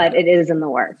 but it is in the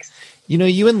works.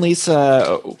 You and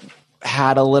Lisa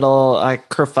had a little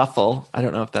kerfuffle. I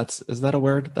don't know if is that a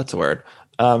word? That's a word.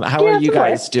 How are you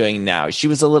guys doing now? She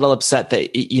was a little upset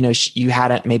that, you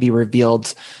hadn't maybe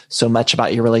revealed so much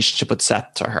about your relationship with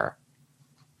Seth to her.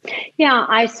 Yeah,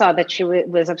 I saw that she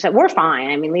was upset. We're fine.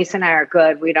 I mean, Lisa and I are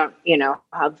good. We don't,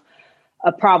 have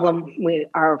a problem. We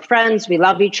are friends. We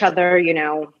love each other.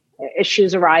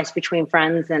 Issues arise between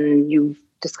friends and you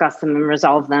discuss them and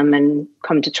resolve them and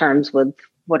come to terms with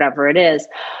whatever it is.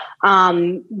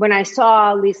 When I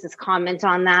saw Lisa's comment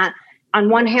on that, on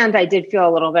one hand, I did feel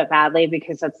a little bit badly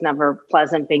because that's never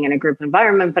pleasant being in a group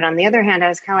environment. But on the other hand, I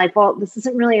was kind of like, well, this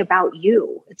isn't really about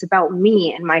you. It's about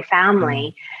me and my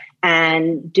family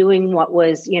and doing what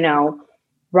was,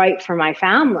 right for my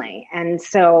family. And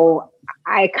so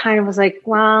I kind of was like,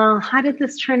 well, how did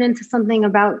this turn into something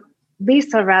about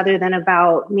Lisa rather than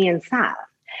about me and Seth?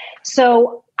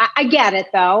 So I get it,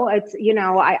 though. It's,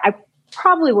 I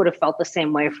probably would have felt the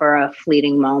same way for a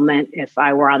fleeting moment if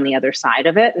I were on the other side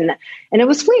of it. And it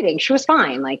was fleeting. She was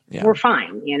fine. We're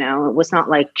fine. It was not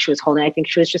like she was holding, I think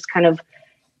she was just kind of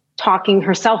talking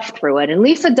herself through it. And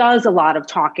Lisa does a lot of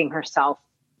talking herself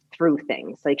through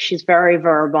things. Like she's very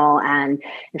verbal. And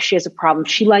if she has a problem,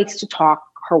 she likes to talk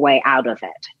her way out of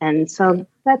it. And so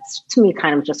that's to me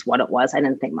kind of just what it was. I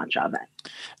didn't think much of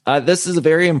it. This is a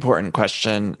very important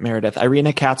question, Meredith.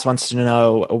 Irina Katz wants to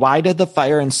know, why did the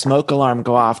fire and smoke alarm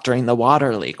go off during the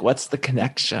water leak? What's the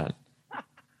connection?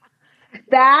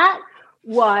 That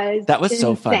was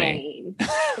so funny.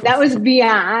 That was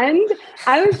beyond.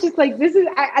 I was just like, this is,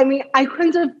 I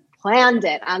couldn't have planned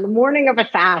it on the morning of a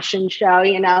fashion show,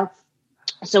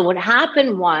 So what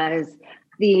happened was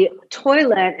the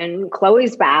toilet in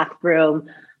Chloe's bathroom,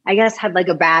 I guess, had like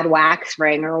a bad wax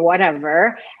ring or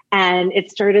whatever. And it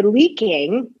started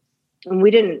leaking. And we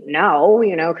didn't know,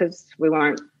 because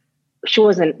she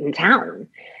wasn't in town.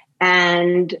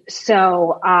 And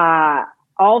so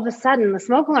all of a sudden the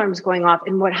smoke alarm was going off.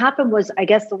 And what happened was, I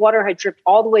guess the water had dripped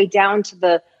all the way down to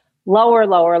the lower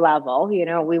level.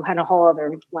 We had a whole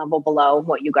other level below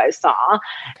what you guys saw.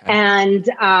 Okay.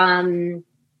 And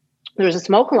there was a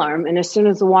smoke alarm, and as soon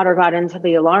as the water got into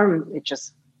the alarm, it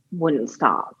just wouldn't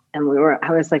stop. And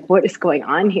I was like, what is going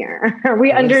on here? Are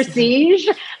we under siege?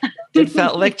 It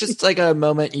felt like just like a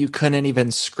moment you couldn't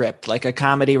even script, like a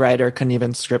comedy writer couldn't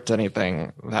even script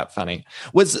anything that funny.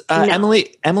 Was No.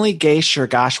 Emily Gaish or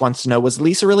Gosh wants to know, was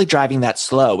Lisa really driving that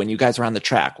slow when you guys were on the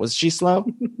track? Was she slow?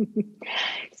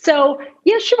 So,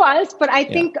 yeah, she was. But I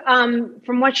think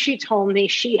from what she told me,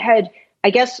 she had, I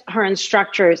guess her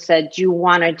instructor said, do you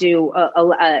want to do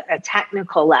a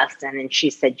technical lesson? And she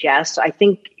said yes. So I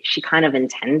think she kind of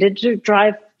intended to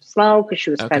drive slow because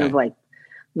she was kind of like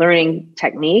learning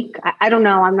technique. I don't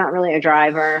know. I'm not really a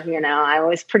driver. I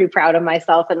was pretty proud of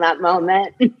myself in that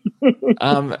moment. Who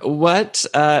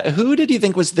did you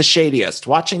think was the shadiest?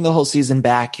 Watching the whole season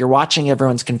back, you're watching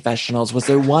everyone's confessionals. Was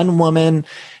there one woman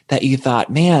that you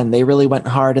thought, man, they really went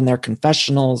hard in their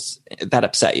confessionals that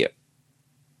upset you?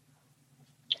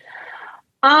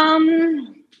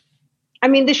 I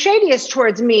mean, the shadiest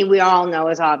towards me, we all know,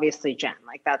 is obviously Jen.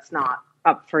 Like, that's not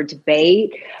up for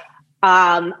debate.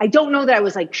 I don't know that I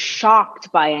was like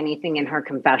shocked by anything in her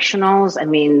confessionals. I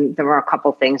mean, there were a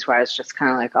couple things where I was just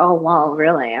kind of like, oh, well,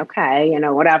 really? Okay.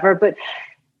 Whatever. But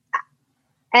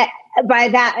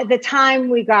by the time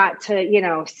we got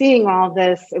to, seeing all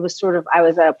this, it was sort of, I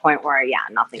was at a point where,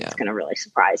 nothing's going to really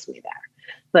surprise me there.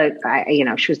 But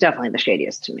she was definitely the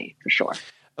shadiest to me for sure.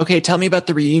 Okay, tell me about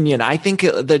the reunion. I think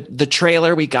the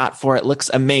trailer we got for it looks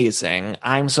amazing.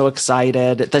 I'm so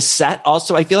excited. The set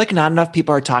also, I feel like not enough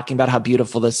people are talking about how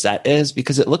beautiful the set is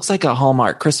because it looks like a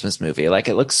Hallmark Christmas movie. Like,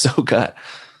 it looks so good.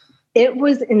 It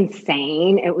was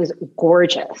insane. It was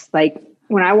gorgeous. Like,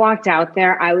 when I walked out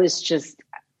there, I was just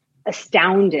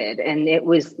astounded, and it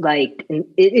was like, it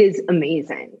is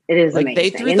amazing. It is like amazing. They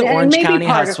threw the Orange County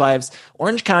Housewives.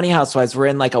 Orange County Housewives were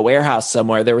in like a warehouse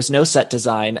somewhere. There was no set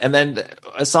design, and then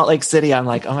Salt Lake City, I'm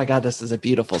like, oh my god, this is a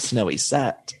beautiful snowy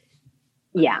set.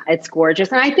 Yeah, it's gorgeous.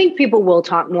 And I think people will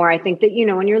talk more. I think that,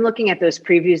 when you're looking at those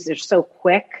previews, they're so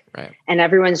quick, right? And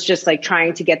everyone's just like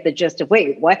trying to get the gist of,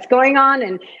 wait, what's going on?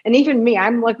 And even me,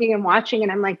 I'm looking and watching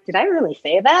and I'm like, did I really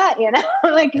say that?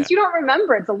 Like, cause you don't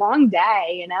remember, it's a long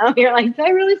day, you're like, did I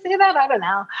really say that? I don't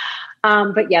know.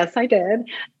 But yes, I did.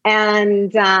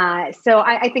 And so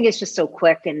I think it's just so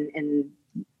quick. And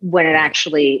when it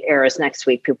actually airs next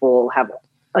week, people will have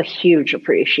a huge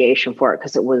appreciation for it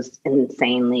because it was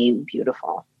insanely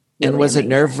beautiful. And was it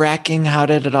nerve-wracking? How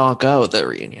did it all go, the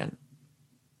reunion?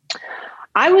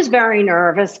 I was very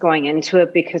nervous going into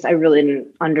it because I really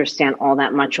didn't understand all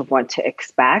that much of what to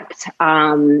expect,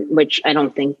 which I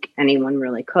don't think anyone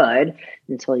really could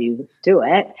until you do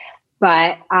it.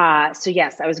 But so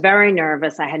yes, I was very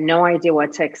nervous. I had no idea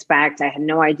what to expect. I had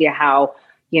no idea how,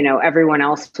 everyone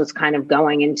else was kind of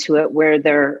going into it, where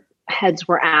their heads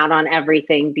were out on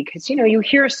everything, because you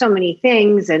hear so many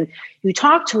things and you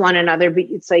talk to one another, but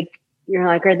it's like you're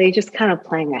like, are they just kind of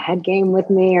playing a head game with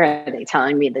me, or are they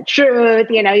telling me the truth?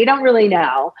 You don't really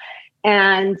know.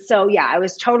 And so I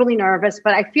was totally nervous,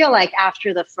 but I feel like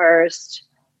after the first,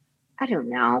 I don't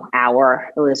know,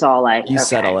 hour, it was all like, you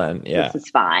settle in. This is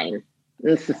fine.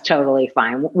 This is totally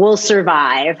fine. We'll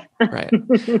survive. Right.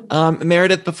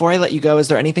 Meredith, before I let you go, is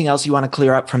there anything else you want to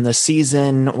clear up from the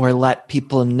season or let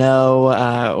people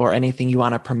know, or anything you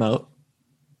want to promote?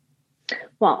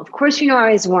 Well, of course, I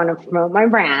always want to promote my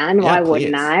brand. Yeah, why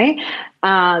wouldn't I?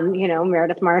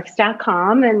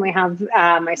 MeredithMarks.com. And we have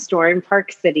my store in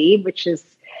Park City, which is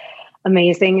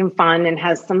amazing and fun and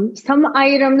has some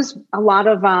items, a lot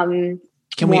of Can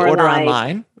we order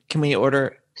online? Can we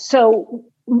order? So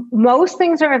most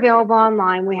things are available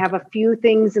online. We have a few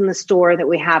things in the store that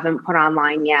we haven't put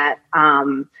online yet,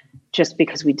 just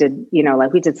because we did,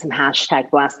 we did some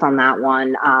hashtag blessed on that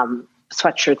one,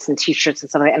 sweatshirts and T-shirts and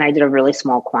stuff like that. And I did a really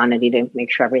small quantity to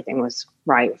make sure everything was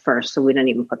right first. So we didn't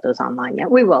even put those online yet.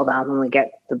 We will though when we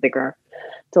get the bigger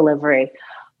delivery.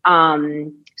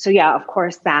 So of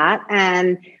course that,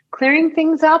 and clearing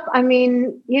things up. I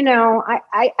mean,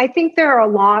 I think there are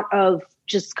a lot of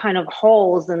just kind of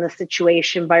holes in the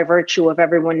situation by virtue of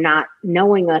everyone not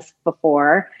knowing us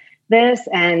before this.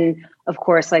 And of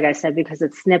course, like I said, because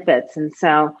it's snippets. And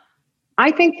so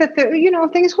I think that,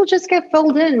 things will just get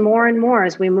filled in more and more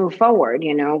as we move forward,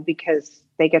 because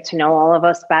they get to know all of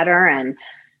us better. And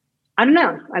I don't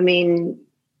know. I mean,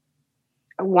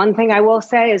 one thing I will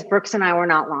say is Brooks and I were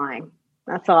not lying.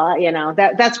 That's all,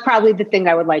 that's probably the thing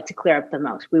I would like to clear up the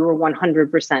most. We were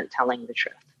 100% telling the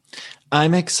truth.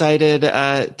 I'm excited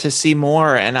to see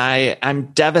more, and I'm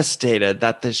devastated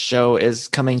that this show is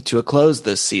coming to a close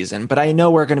this season. But I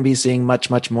know we're going to be seeing much,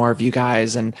 much more of you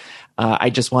guys, and I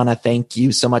just want to thank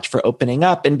you so much for opening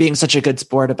up and being such a good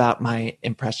sport about my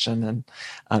impression.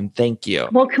 And thank you.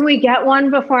 Well, can we get one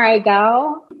before I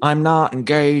go? I'm not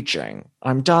engaging.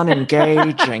 I'm done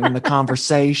engaging in the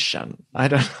conversation. I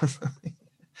don't.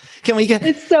 Can we get?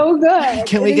 It's so good.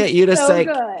 Can we get you to say?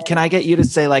 Can I get you to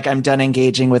say like I'm done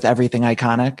engaging with everything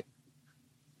iconic?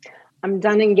 I'm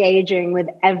done engaging with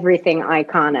everything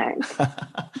iconic.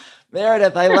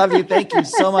 Meredith, I love you. Thank you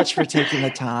so much for taking the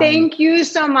time. Thank you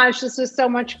so much. This was so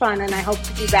much fun, and I hope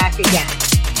to be back again.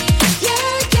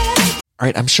 All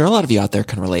right, I'm sure a lot of you out there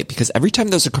can relate because every time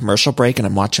there's a commercial break and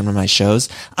I'm watching one of my shows,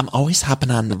 I'm always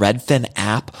hopping on the Redfin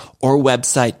app or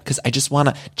website because I just want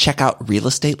to check out real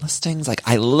estate listings. Like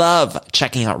I love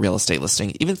checking out real estate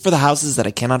listings, even for the houses that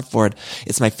I cannot afford.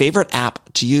 It's my favorite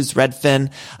app to use,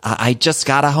 Redfin. I just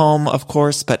got a home, of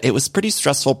course, but it was a pretty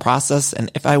stressful process. And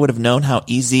if I would have known how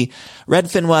easy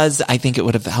Redfin was, I think it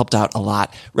would have helped out a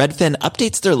lot. Redfin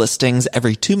updates their listings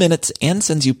every 2 minutes and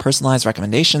sends you personalized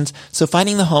recommendations. So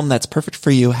finding the home that's perfect for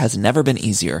you has never been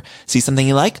easier. See something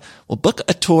you like? Well, book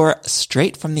a tour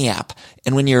straight from the app.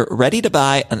 And when you're ready to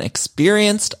buy, an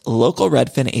experienced local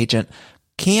Redfin agent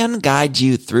can guide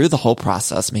you through the whole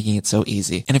process, making it so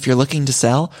easy. And if you're looking to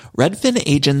sell, Redfin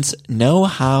agents know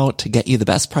how to get you the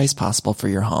best price possible for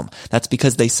your home. That's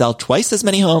because they sell twice as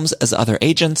many homes as other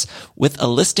agents with a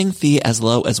listing fee as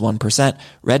low as 1%.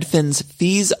 Redfin's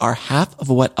fees are half of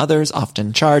what others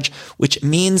often charge, which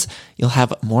means you'll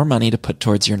have more money to put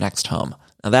towards your next home.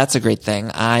 Now that's a great thing.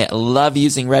 I love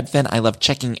using Redfin. I love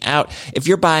checking out. If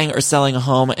you're buying or selling a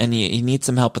home and you need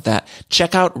some help with that,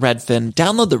 check out Redfin.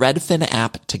 Download the Redfin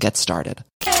app to get started.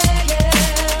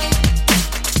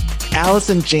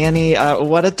 Allison Janney,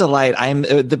 what a delight. I'm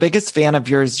the biggest fan of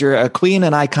yours. You're a queen,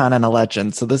 an icon, and a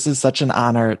legend. So this is such an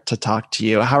honor to talk to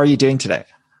you. How are you doing today?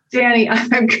 Danny,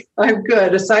 I'm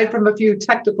good. Aside from a few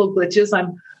technical glitches,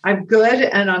 I'm good,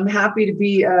 and I'm happy to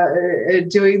be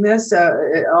doing this,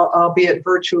 albeit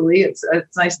virtually. It's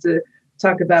nice to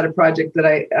talk about a project that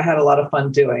I had a lot of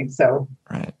fun doing. So,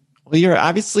 right. Well, you're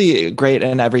obviously great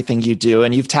in everything you do,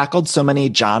 and you've tackled so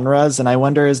many genres. And I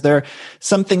wonder, is there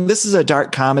something? This is a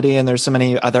dark comedy, and there's so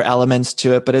many other elements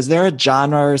to it. But is there a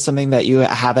genre or something that you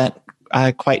haven't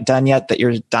quite done yet that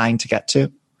you're dying to get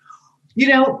to? You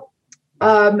know,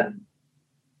 I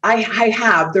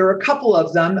have. There are a couple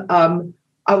of them.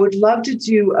 I would love to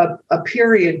do a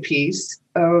period piece.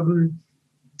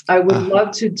 I would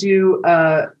love to do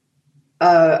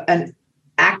an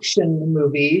action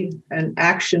movie, an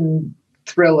action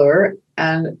thriller,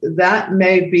 and that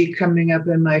may be coming up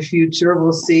in my future.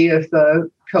 We'll see if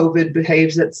COVID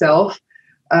behaves itself.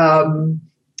 And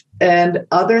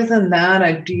other than that,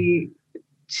 I'd be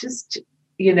just,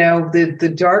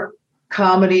 the dark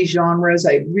comedy genres.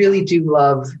 I really do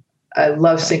love. I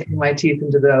love sinking my teeth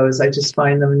into those. I just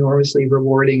find them enormously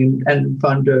rewarding and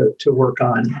fun to work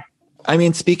on. I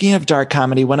mean, speaking of dark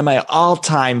comedy, one of my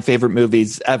all-time favorite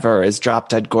movies ever is Drop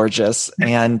Dead Gorgeous.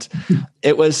 And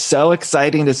it was so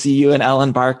exciting to see you and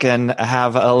Ellen Barkin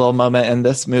have a little moment in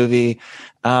this movie.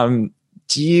 Do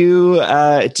you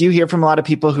hear from a lot of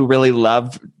people who really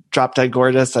love Drop Dead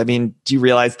Gorgeous? I mean, do you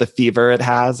realize the fever it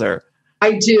has? Or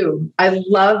I do. I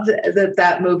love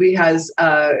that movie has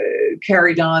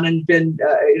carried on and been,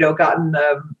 gotten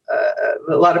a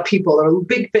lot of people. They're a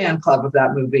big fan club of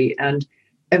that movie, and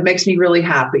it makes me really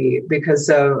happy because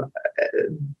that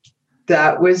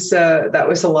was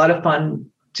a lot of fun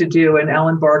to do. And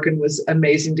Ellen Barkin was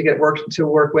amazing to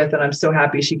work with, and I'm so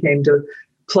happy she came to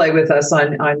play with us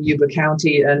on Yuba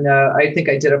County. And I think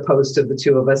I did a post of the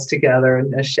two of us together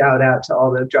and a shout out to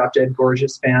all the Drop Dead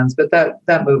Gorgeous fans. But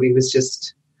that movie was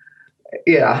just,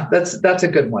 yeah, that's a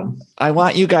good one. I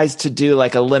want you guys to do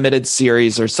like a limited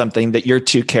series or something that you're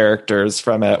two characters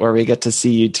from it, where we get to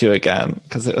see you two again,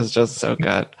 because it was just so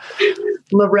good.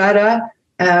 Loretta,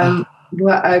 I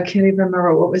can't even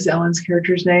remember what was Ellen's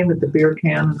character's name with the beer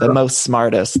can. The most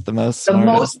smartest.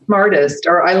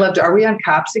 Are we on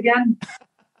Cops again?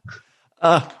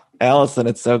 Allison,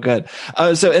 it's so good.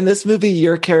 So in this movie,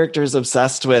 your character is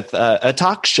obsessed with a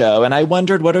talk show. And I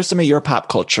wondered, what are some of your pop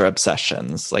culture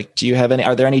obsessions? Like,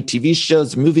 are there any TV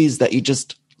shows, movies that you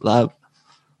just love?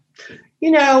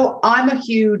 I'm a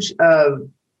huge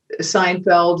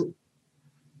Seinfeld,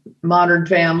 Modern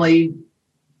Family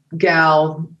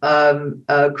gal,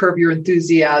 Curb Your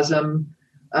Enthusiasm.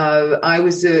 I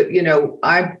was,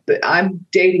 I'm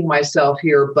dating myself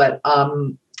here, but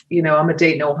I'm a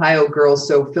Dayton, Ohio girl.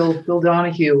 So Phil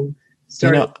Donahue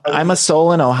started. I'm a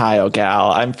Solon, Ohio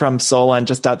gal. I'm from Solon,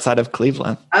 just outside of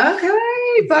Cleveland.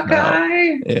 Okay,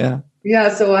 Buckeye. Yeah.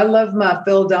 Yeah, so I love my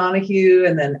Phil Donahue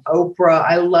and then Oprah.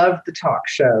 I love the talk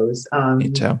shows. Me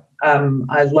too. I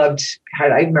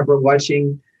remember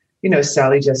watching,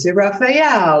 Sally Jesse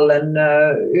Raphael and,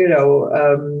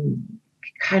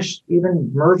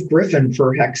 even Merv Griffin,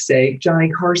 for heck's sake, Johnny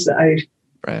Carson.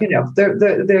 Right.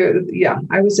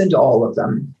 I was into all of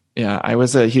them. Yeah, I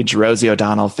was a huge Rosie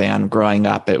O'Donnell fan growing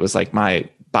up. It was like my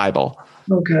Bible.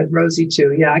 Oh, God, Rosie,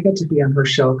 too. Yeah, I got to be on her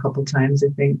show a couple times, I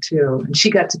think, too. And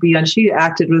she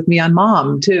acted with me on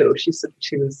Mom, too. She said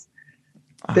she was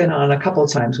been on a couple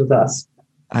times with us.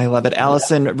 I love it.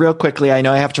 Allison, real quickly, I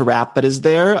know I have to wrap, but is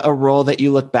there a role that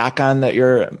you look back on that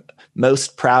you're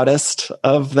most proudest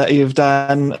of that you've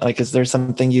done? Like, is there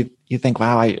something you think,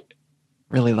 wow, I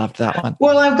really loved that one?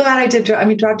 Well, I'm glad I did.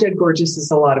 Drop Dead Gorgeous is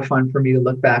a lot of fun for me to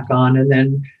look back on. And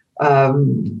then,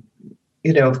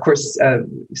 of course,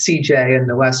 CJ in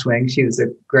The West Wing, she was a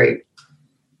great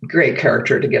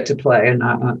character to get to play. And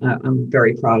I'm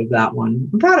very proud of that one.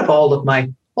 I'm proud of all of my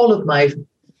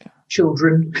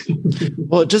children.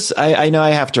 Well, I know I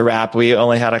have to wrap. We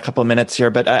only had a couple minutes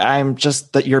here, but I'm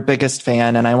just your biggest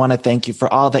fan. And I want to thank you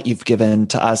for all that you've given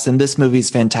to us. And this movie's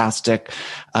fantastic.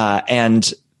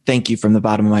 And thank you from the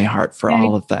bottom of my heart for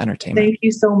all of the entertainment. Thank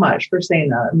you so much for saying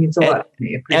that. It means a lot to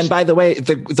me. And by the way,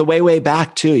 the way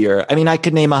back too, I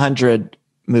could name 100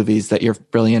 movies that you're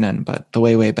brilliant in, but the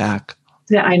way back.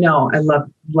 Yeah, I know. I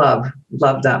love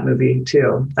that movie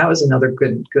too. That was another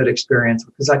good experience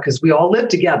because we all lived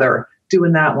together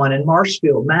doing that one in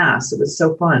Marshfield, Mass. It was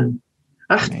so fun.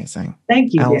 Amazing.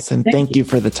 Thank you, Allison. Thank you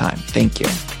for the time. Thank you.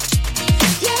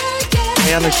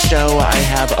 Today on the show, I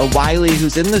have a Wiley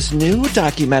who's in this new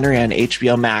documentary on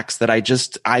HBO Max that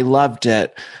I loved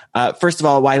it. First of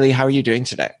all, Wiley, how are you doing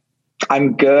today?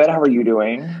 I'm good. How are you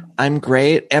doing? I'm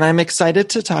great. And I'm excited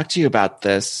to talk to you about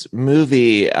this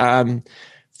movie.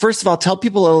 First of all, tell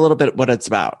people a little bit what it's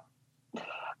about.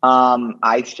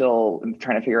 I still am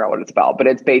trying to figure out what it's about, but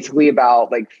it's basically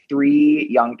about like 3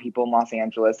 young people in Los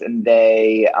Angeles and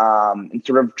they, and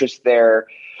sort of just their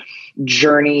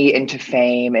journey into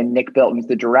fame. And Nick Bilton's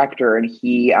the director, and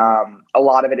he, a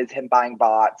lot of it is him buying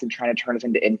bots and trying to turn us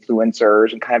into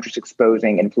influencers and kind of just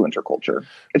exposing influencer culture.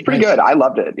 It's pretty good. I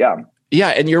loved it. Yeah. Yeah.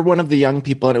 And you're one of the young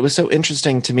people. And it was so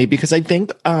interesting to me because I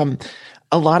think,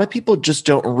 a lot of people just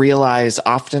don't realize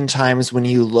oftentimes when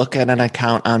you look at an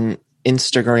account on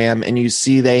Instagram and you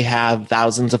see they have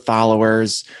thousands of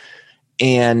followers,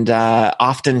 and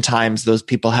oftentimes those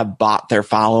people have bought their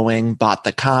following, bought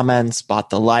the comments, bought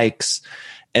the likes.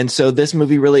 And so this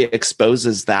movie really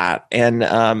exposes that. And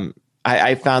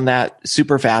I found that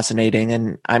super fascinating,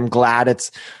 and I'm glad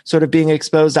it's sort of being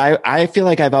exposed. I feel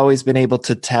like I've always been able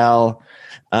to tell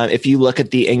if you look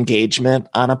at the engagement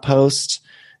on a post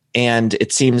and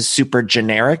it seems super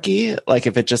generic-y, like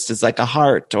if it just is like a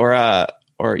heart or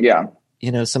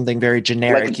something very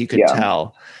generic, like, you could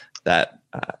tell that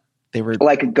they were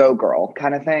like a Go Girl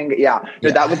kind of thing. Yeah.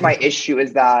 No, that was my issue,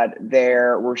 is that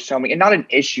there were so many, and not an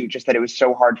issue, just that it was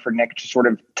so hard for Nick to sort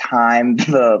of time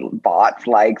the bots,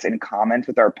 likes, and comments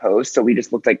with our posts. So we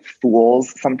just looked like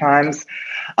fools sometimes,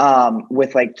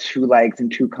 with like 2 likes and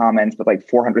 2 comments, but like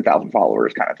 400,000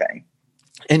 followers kind of thing.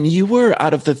 And you were,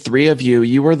 out of the 3 of you,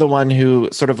 you were the one who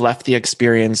sort of left the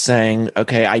experience saying,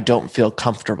 okay, I don't feel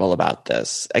comfortable about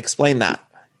this. Explain that.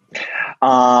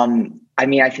 I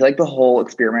mean, I feel like the whole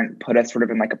experiment put us sort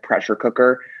of in like a pressure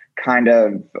cooker, kind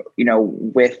of,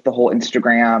 with the whole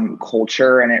Instagram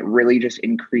culture. And it really just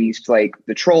increased like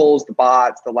the trolls, the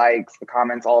bots, the likes, the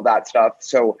comments, all of that stuff.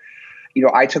 So,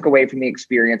 I took away from the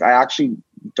experience. I actually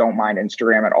don't mind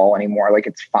Instagram at all anymore. Like,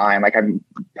 it's fine. Like, I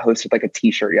posted like a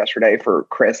t-shirt yesterday for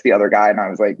Chris, the other guy. And I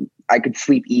was like, I could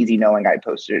sleep easy knowing I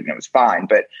posted it and it was fine.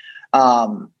 But,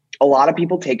 a lot of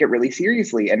people take it really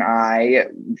seriously. And I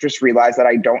just realized that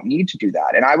I don't need to do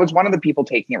that. And I was one of the people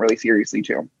taking it really seriously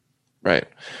too. Right.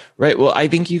 Well, I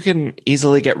think you can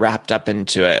easily get wrapped up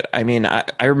into it. I mean, I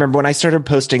remember when I started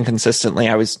posting consistently,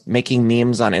 I was making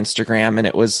memes on Instagram, and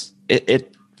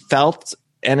it felt,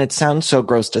 and it sounds so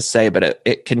gross to say, but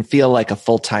it can feel like a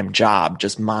full-time job,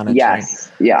 just monitoring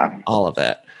all of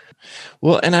it.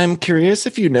 Well, and I'm curious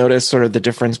if you notice sort of the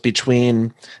difference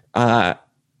between,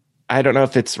 I don't know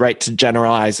if it's right to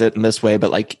generalize it in this way,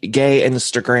 but like gay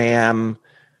Instagram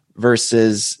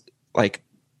versus like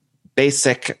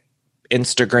basic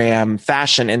Instagram,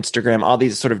 fashion Instagram, all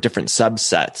these sort of different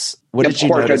subsets. What did you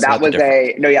notice? That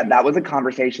was a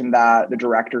conversation that the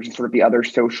directors and sort of the other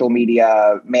social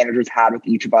media managers had with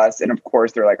each of us. And of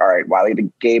course they're like, all right, Wiley,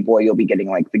 the gay boy, you'll be getting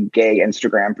like the gay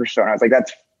Instagram persona. I was like,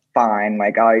 that's fine.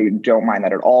 Like, I don't mind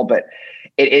that at all. But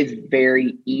it is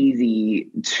very easy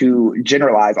to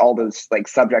generalize all those like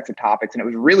subjects and topics. And it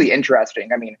was really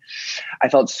interesting. I mean, I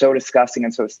felt so disgusting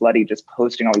and so slutty just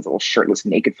posting all these little shirtless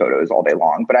naked photos all day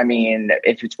long. But I mean,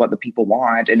 if it's what the people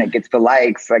want and it gets the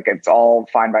likes, like it's all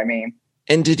fine by me.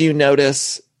 And did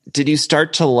you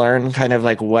start to learn kind of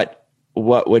like what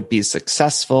would be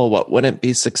successful, what wouldn't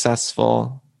be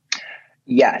successful?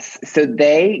 Yes. So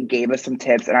they gave us some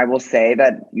tips, and I will say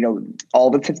that, you know, all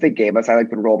the tips they gave us, I like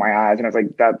would roll my eyes and I was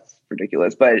like, that's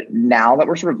ridiculous. But now that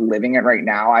we're sort of living it right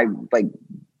now, I like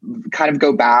kind of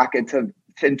go back and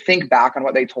think back on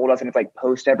what they told us. And it's like,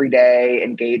 post every day,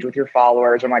 engage with your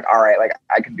followers. I'm like, all right, like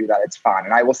I can do that. It's fun.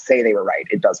 And I will say they were right.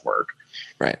 It does work.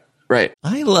 Right. Right.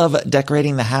 I love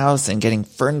decorating the house and getting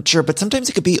furniture, but sometimes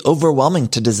it could be overwhelming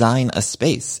to design a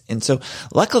space. And so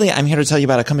luckily, I'm here to tell you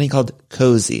about a company called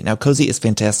Cozy. Now, Cozy is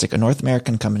fantastic, a North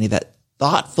American company that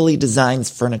thoughtfully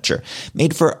designs furniture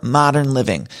made for modern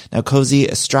living. Now, Cozy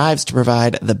strives to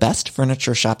provide the best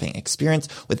furniture shopping experience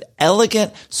with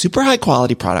elegant, super high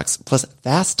quality products, plus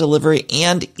fast delivery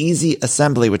and easy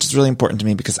assembly, which is really important to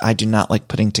me because I do not like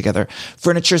putting together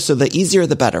furniture. So the easier,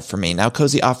 the better for me. Now,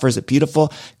 Cozy offers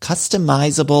beautiful,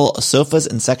 customizable sofas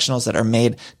and sectionals that are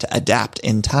made to adapt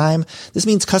in time. This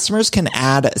means customers can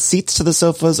add seats to the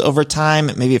sofas over time.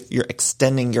 Maybe if you're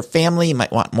extending your family, you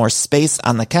might want more space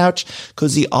on the couch.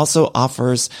 Cozy also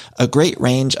offers a great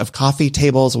range of coffee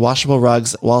tables, washable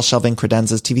rugs, wall shelving,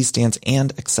 credenzas, TV stands,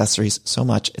 and accessories. So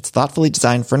much. It's thoughtfully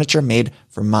designed furniture made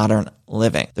for modern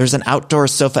living. There's an outdoor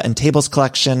sofa and tables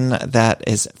collection that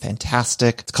is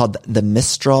fantastic. It's called the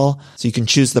Mistral. So you can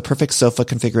choose the perfect sofa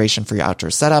configuration for your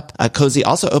outdoor setup. Cozy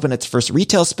also opened its first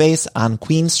retail space on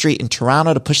Queen Street in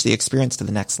Toronto to push the experience to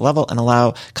the next level and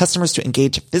allow customers to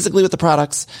engage physically with the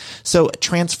products. So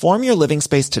transform your living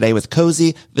space today with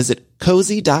Cozy. Visit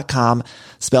cozy.com,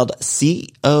 spelled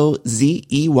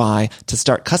COZEY, to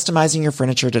start customizing your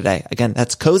furniture today. Again,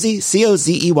 that's cozy,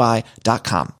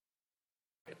 COZEY.com.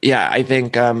 Yeah, I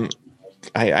think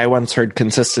I once heard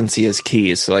consistency is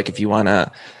key. So like if you want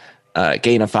to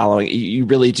gain a following, you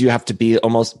really do have to be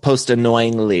almost post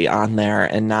annoyingly on there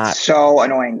and not so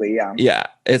annoyingly. Yeah. Yeah.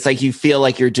 It's like you feel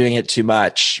like you're doing it too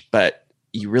much, but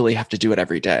you really have to do it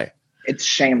every day. It's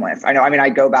shameless. I know. I mean, I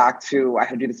go back to, I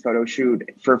had to do this photo shoot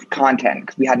for content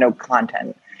because we had no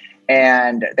content.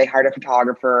 And they hired a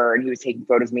photographer and he was taking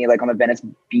photos of me like on the Venice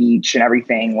beach and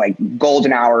everything, like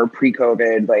golden hour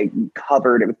pre-COVID, like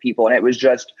covered it with people. And it was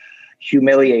just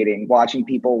humiliating watching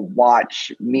people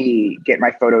watch me get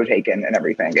my photo taken and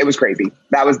everything. It was crazy.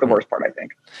 That was the worst part, I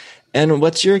think. And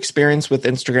what's your experience with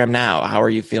Instagram now? How are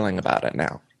you feeling about it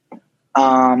now?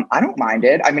 I don't mind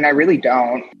it. I mean, I really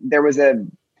don't. There was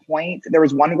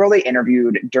one girl they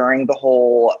interviewed during the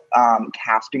whole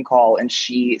casting call, and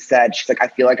she's like, I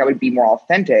feel like I would be more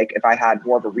authentic if I had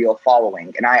more of a real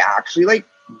following. And I actually like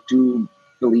do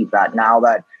believe that now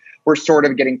that we're sort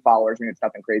of getting followers. I mean, it's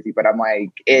nothing crazy, but I'm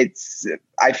like,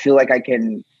 I feel like I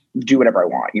can do whatever I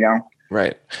want, you know?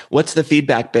 Right. What's the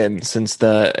feedback been since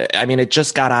it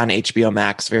just got on HBO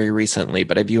Max very recently,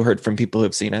 but have you heard from people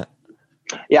who've seen it?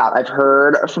 Yeah, I've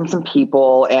heard from some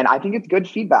people and I think it's good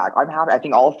feedback. I'm happy. I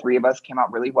think all three of us came out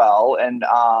really well. And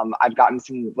I've gotten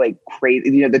some like crazy,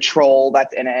 you know, the troll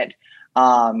that's in it.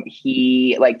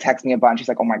 He like texted me a bunch. He's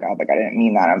like, oh my God, like I didn't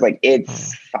mean that. I was like,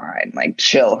 it's fine. Like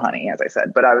chill, honey, as I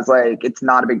said. But I was like, it's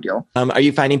not a big deal. Are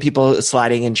you finding people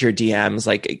sliding into your DMs,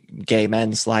 like gay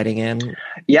men sliding in?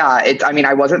 Yeah,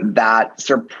 I wasn't that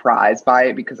surprised by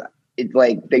it because it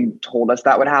like they told us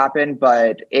that would happen,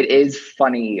 but it is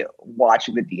funny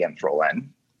watching the DMs roll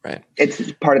in. Right.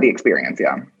 It's part of the experience.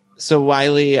 Yeah. So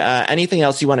Wiley, anything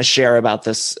else you want to share about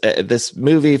this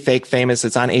movie, Fake Famous?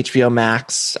 It's on HBO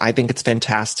Max. I think it's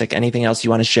fantastic. Anything else you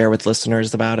want to share with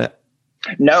listeners about it?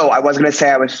 No, I was going to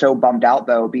say I was so bummed out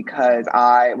though, because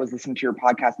I was listening to your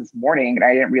podcast this morning and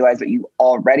I didn't realize that you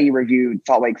already reviewed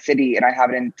Salt Lake City, and I have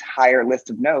an entire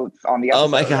list of notes on the episode, oh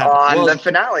my God. on the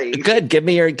finale. Good. Give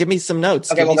me some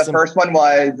notes. Okay. The first one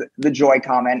was the Joy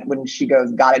comment when she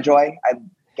goes, "Got it, Joy?" I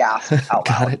gasped out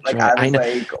loud. Like Joy. I was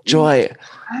like, Joy.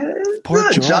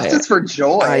 Poor Joy. Justice for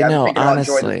Joy. I know,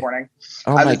 honestly. About Joy this morning.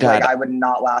 Oh my God. Like, I would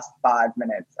not last 5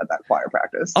 minutes at that choir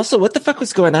practice. Also, what the fuck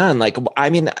was going on? Like,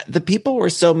 I mean, the people were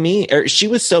so mean, or she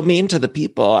was so mean to the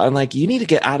people. I'm like, you need to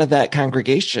get out of that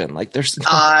congregation. Like, there's.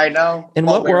 I know. In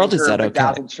what world is that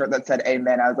okay? Shirt that said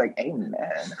 "Amen." I was like, "Amen."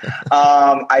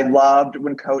 I loved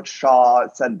when Coach Shaw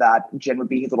said that Jen would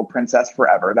be his little princess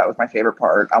forever. That was my favorite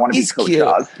part. I want to be Coach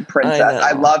Shaw's princess.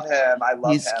 I love him.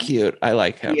 He's cute. I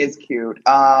like him. He is cute.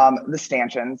 The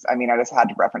stanchions. I mean, I just had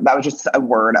to reference. That was just a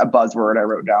buzzword I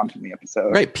wrote down from the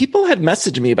episode. Right. People had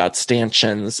messaged me about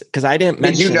stanchions because I didn't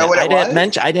mention. Did you know what it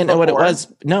was? I didn't know what it was.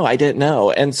 No, I didn't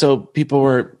know. And so people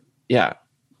were, yeah.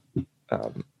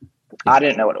 I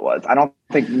didn't know what it was. I don't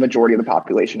think the majority of the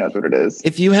population knows what it is.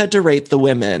 If you had to rate the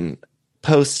women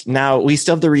post, now we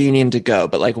still have the reunion to go,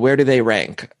 but like, where do they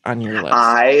rank on your list?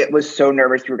 I was so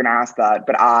nervous you were going to ask that,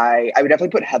 but I would definitely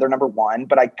put Heather number 1,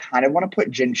 but I kind of want to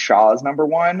put Jen Shaw as number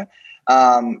 1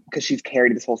 because she's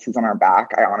carried this whole season on her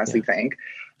back, I honestly think.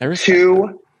 I respect 2,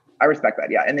 that. I respect that,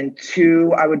 yeah. And then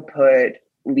 2, I would put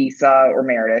Lisa or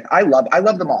Meredith. I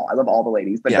love them all. I love all the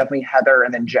ladies, but definitely Heather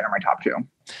and then Jen are my top 2.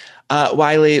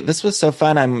 Wiley, this was so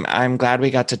fun. I'm glad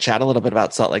we got to chat a little bit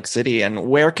about Salt Lake City. And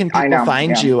where can people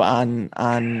find you on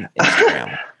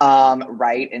Instagram?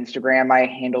 Right, Instagram. My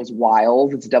handle's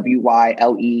Wiles. It's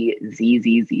WYLEZZZ,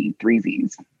 3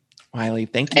 Z's. Wiley,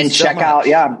 thank you. And so check much.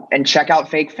 out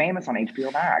Fake Famous on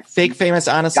HBO Max. Fake Famous,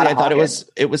 honestly, I thought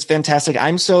it was fantastic.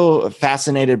 I'm so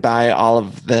fascinated by all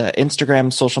of the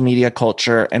Instagram social media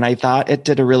culture, and I thought it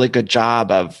did a really good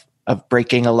job of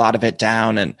breaking a lot of it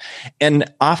down.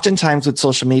 And oftentimes with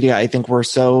social media, I think we're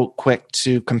so quick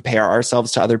to compare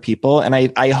ourselves to other people. And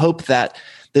I hope that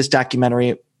this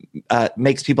documentary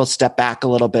makes people step back a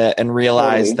little bit and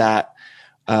realize that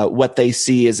what they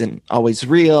see isn't always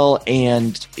real,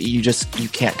 and you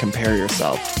can't compare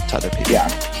yourself to other people. Yeah.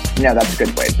 No, that's a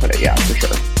good way to put it. Yeah, for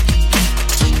sure.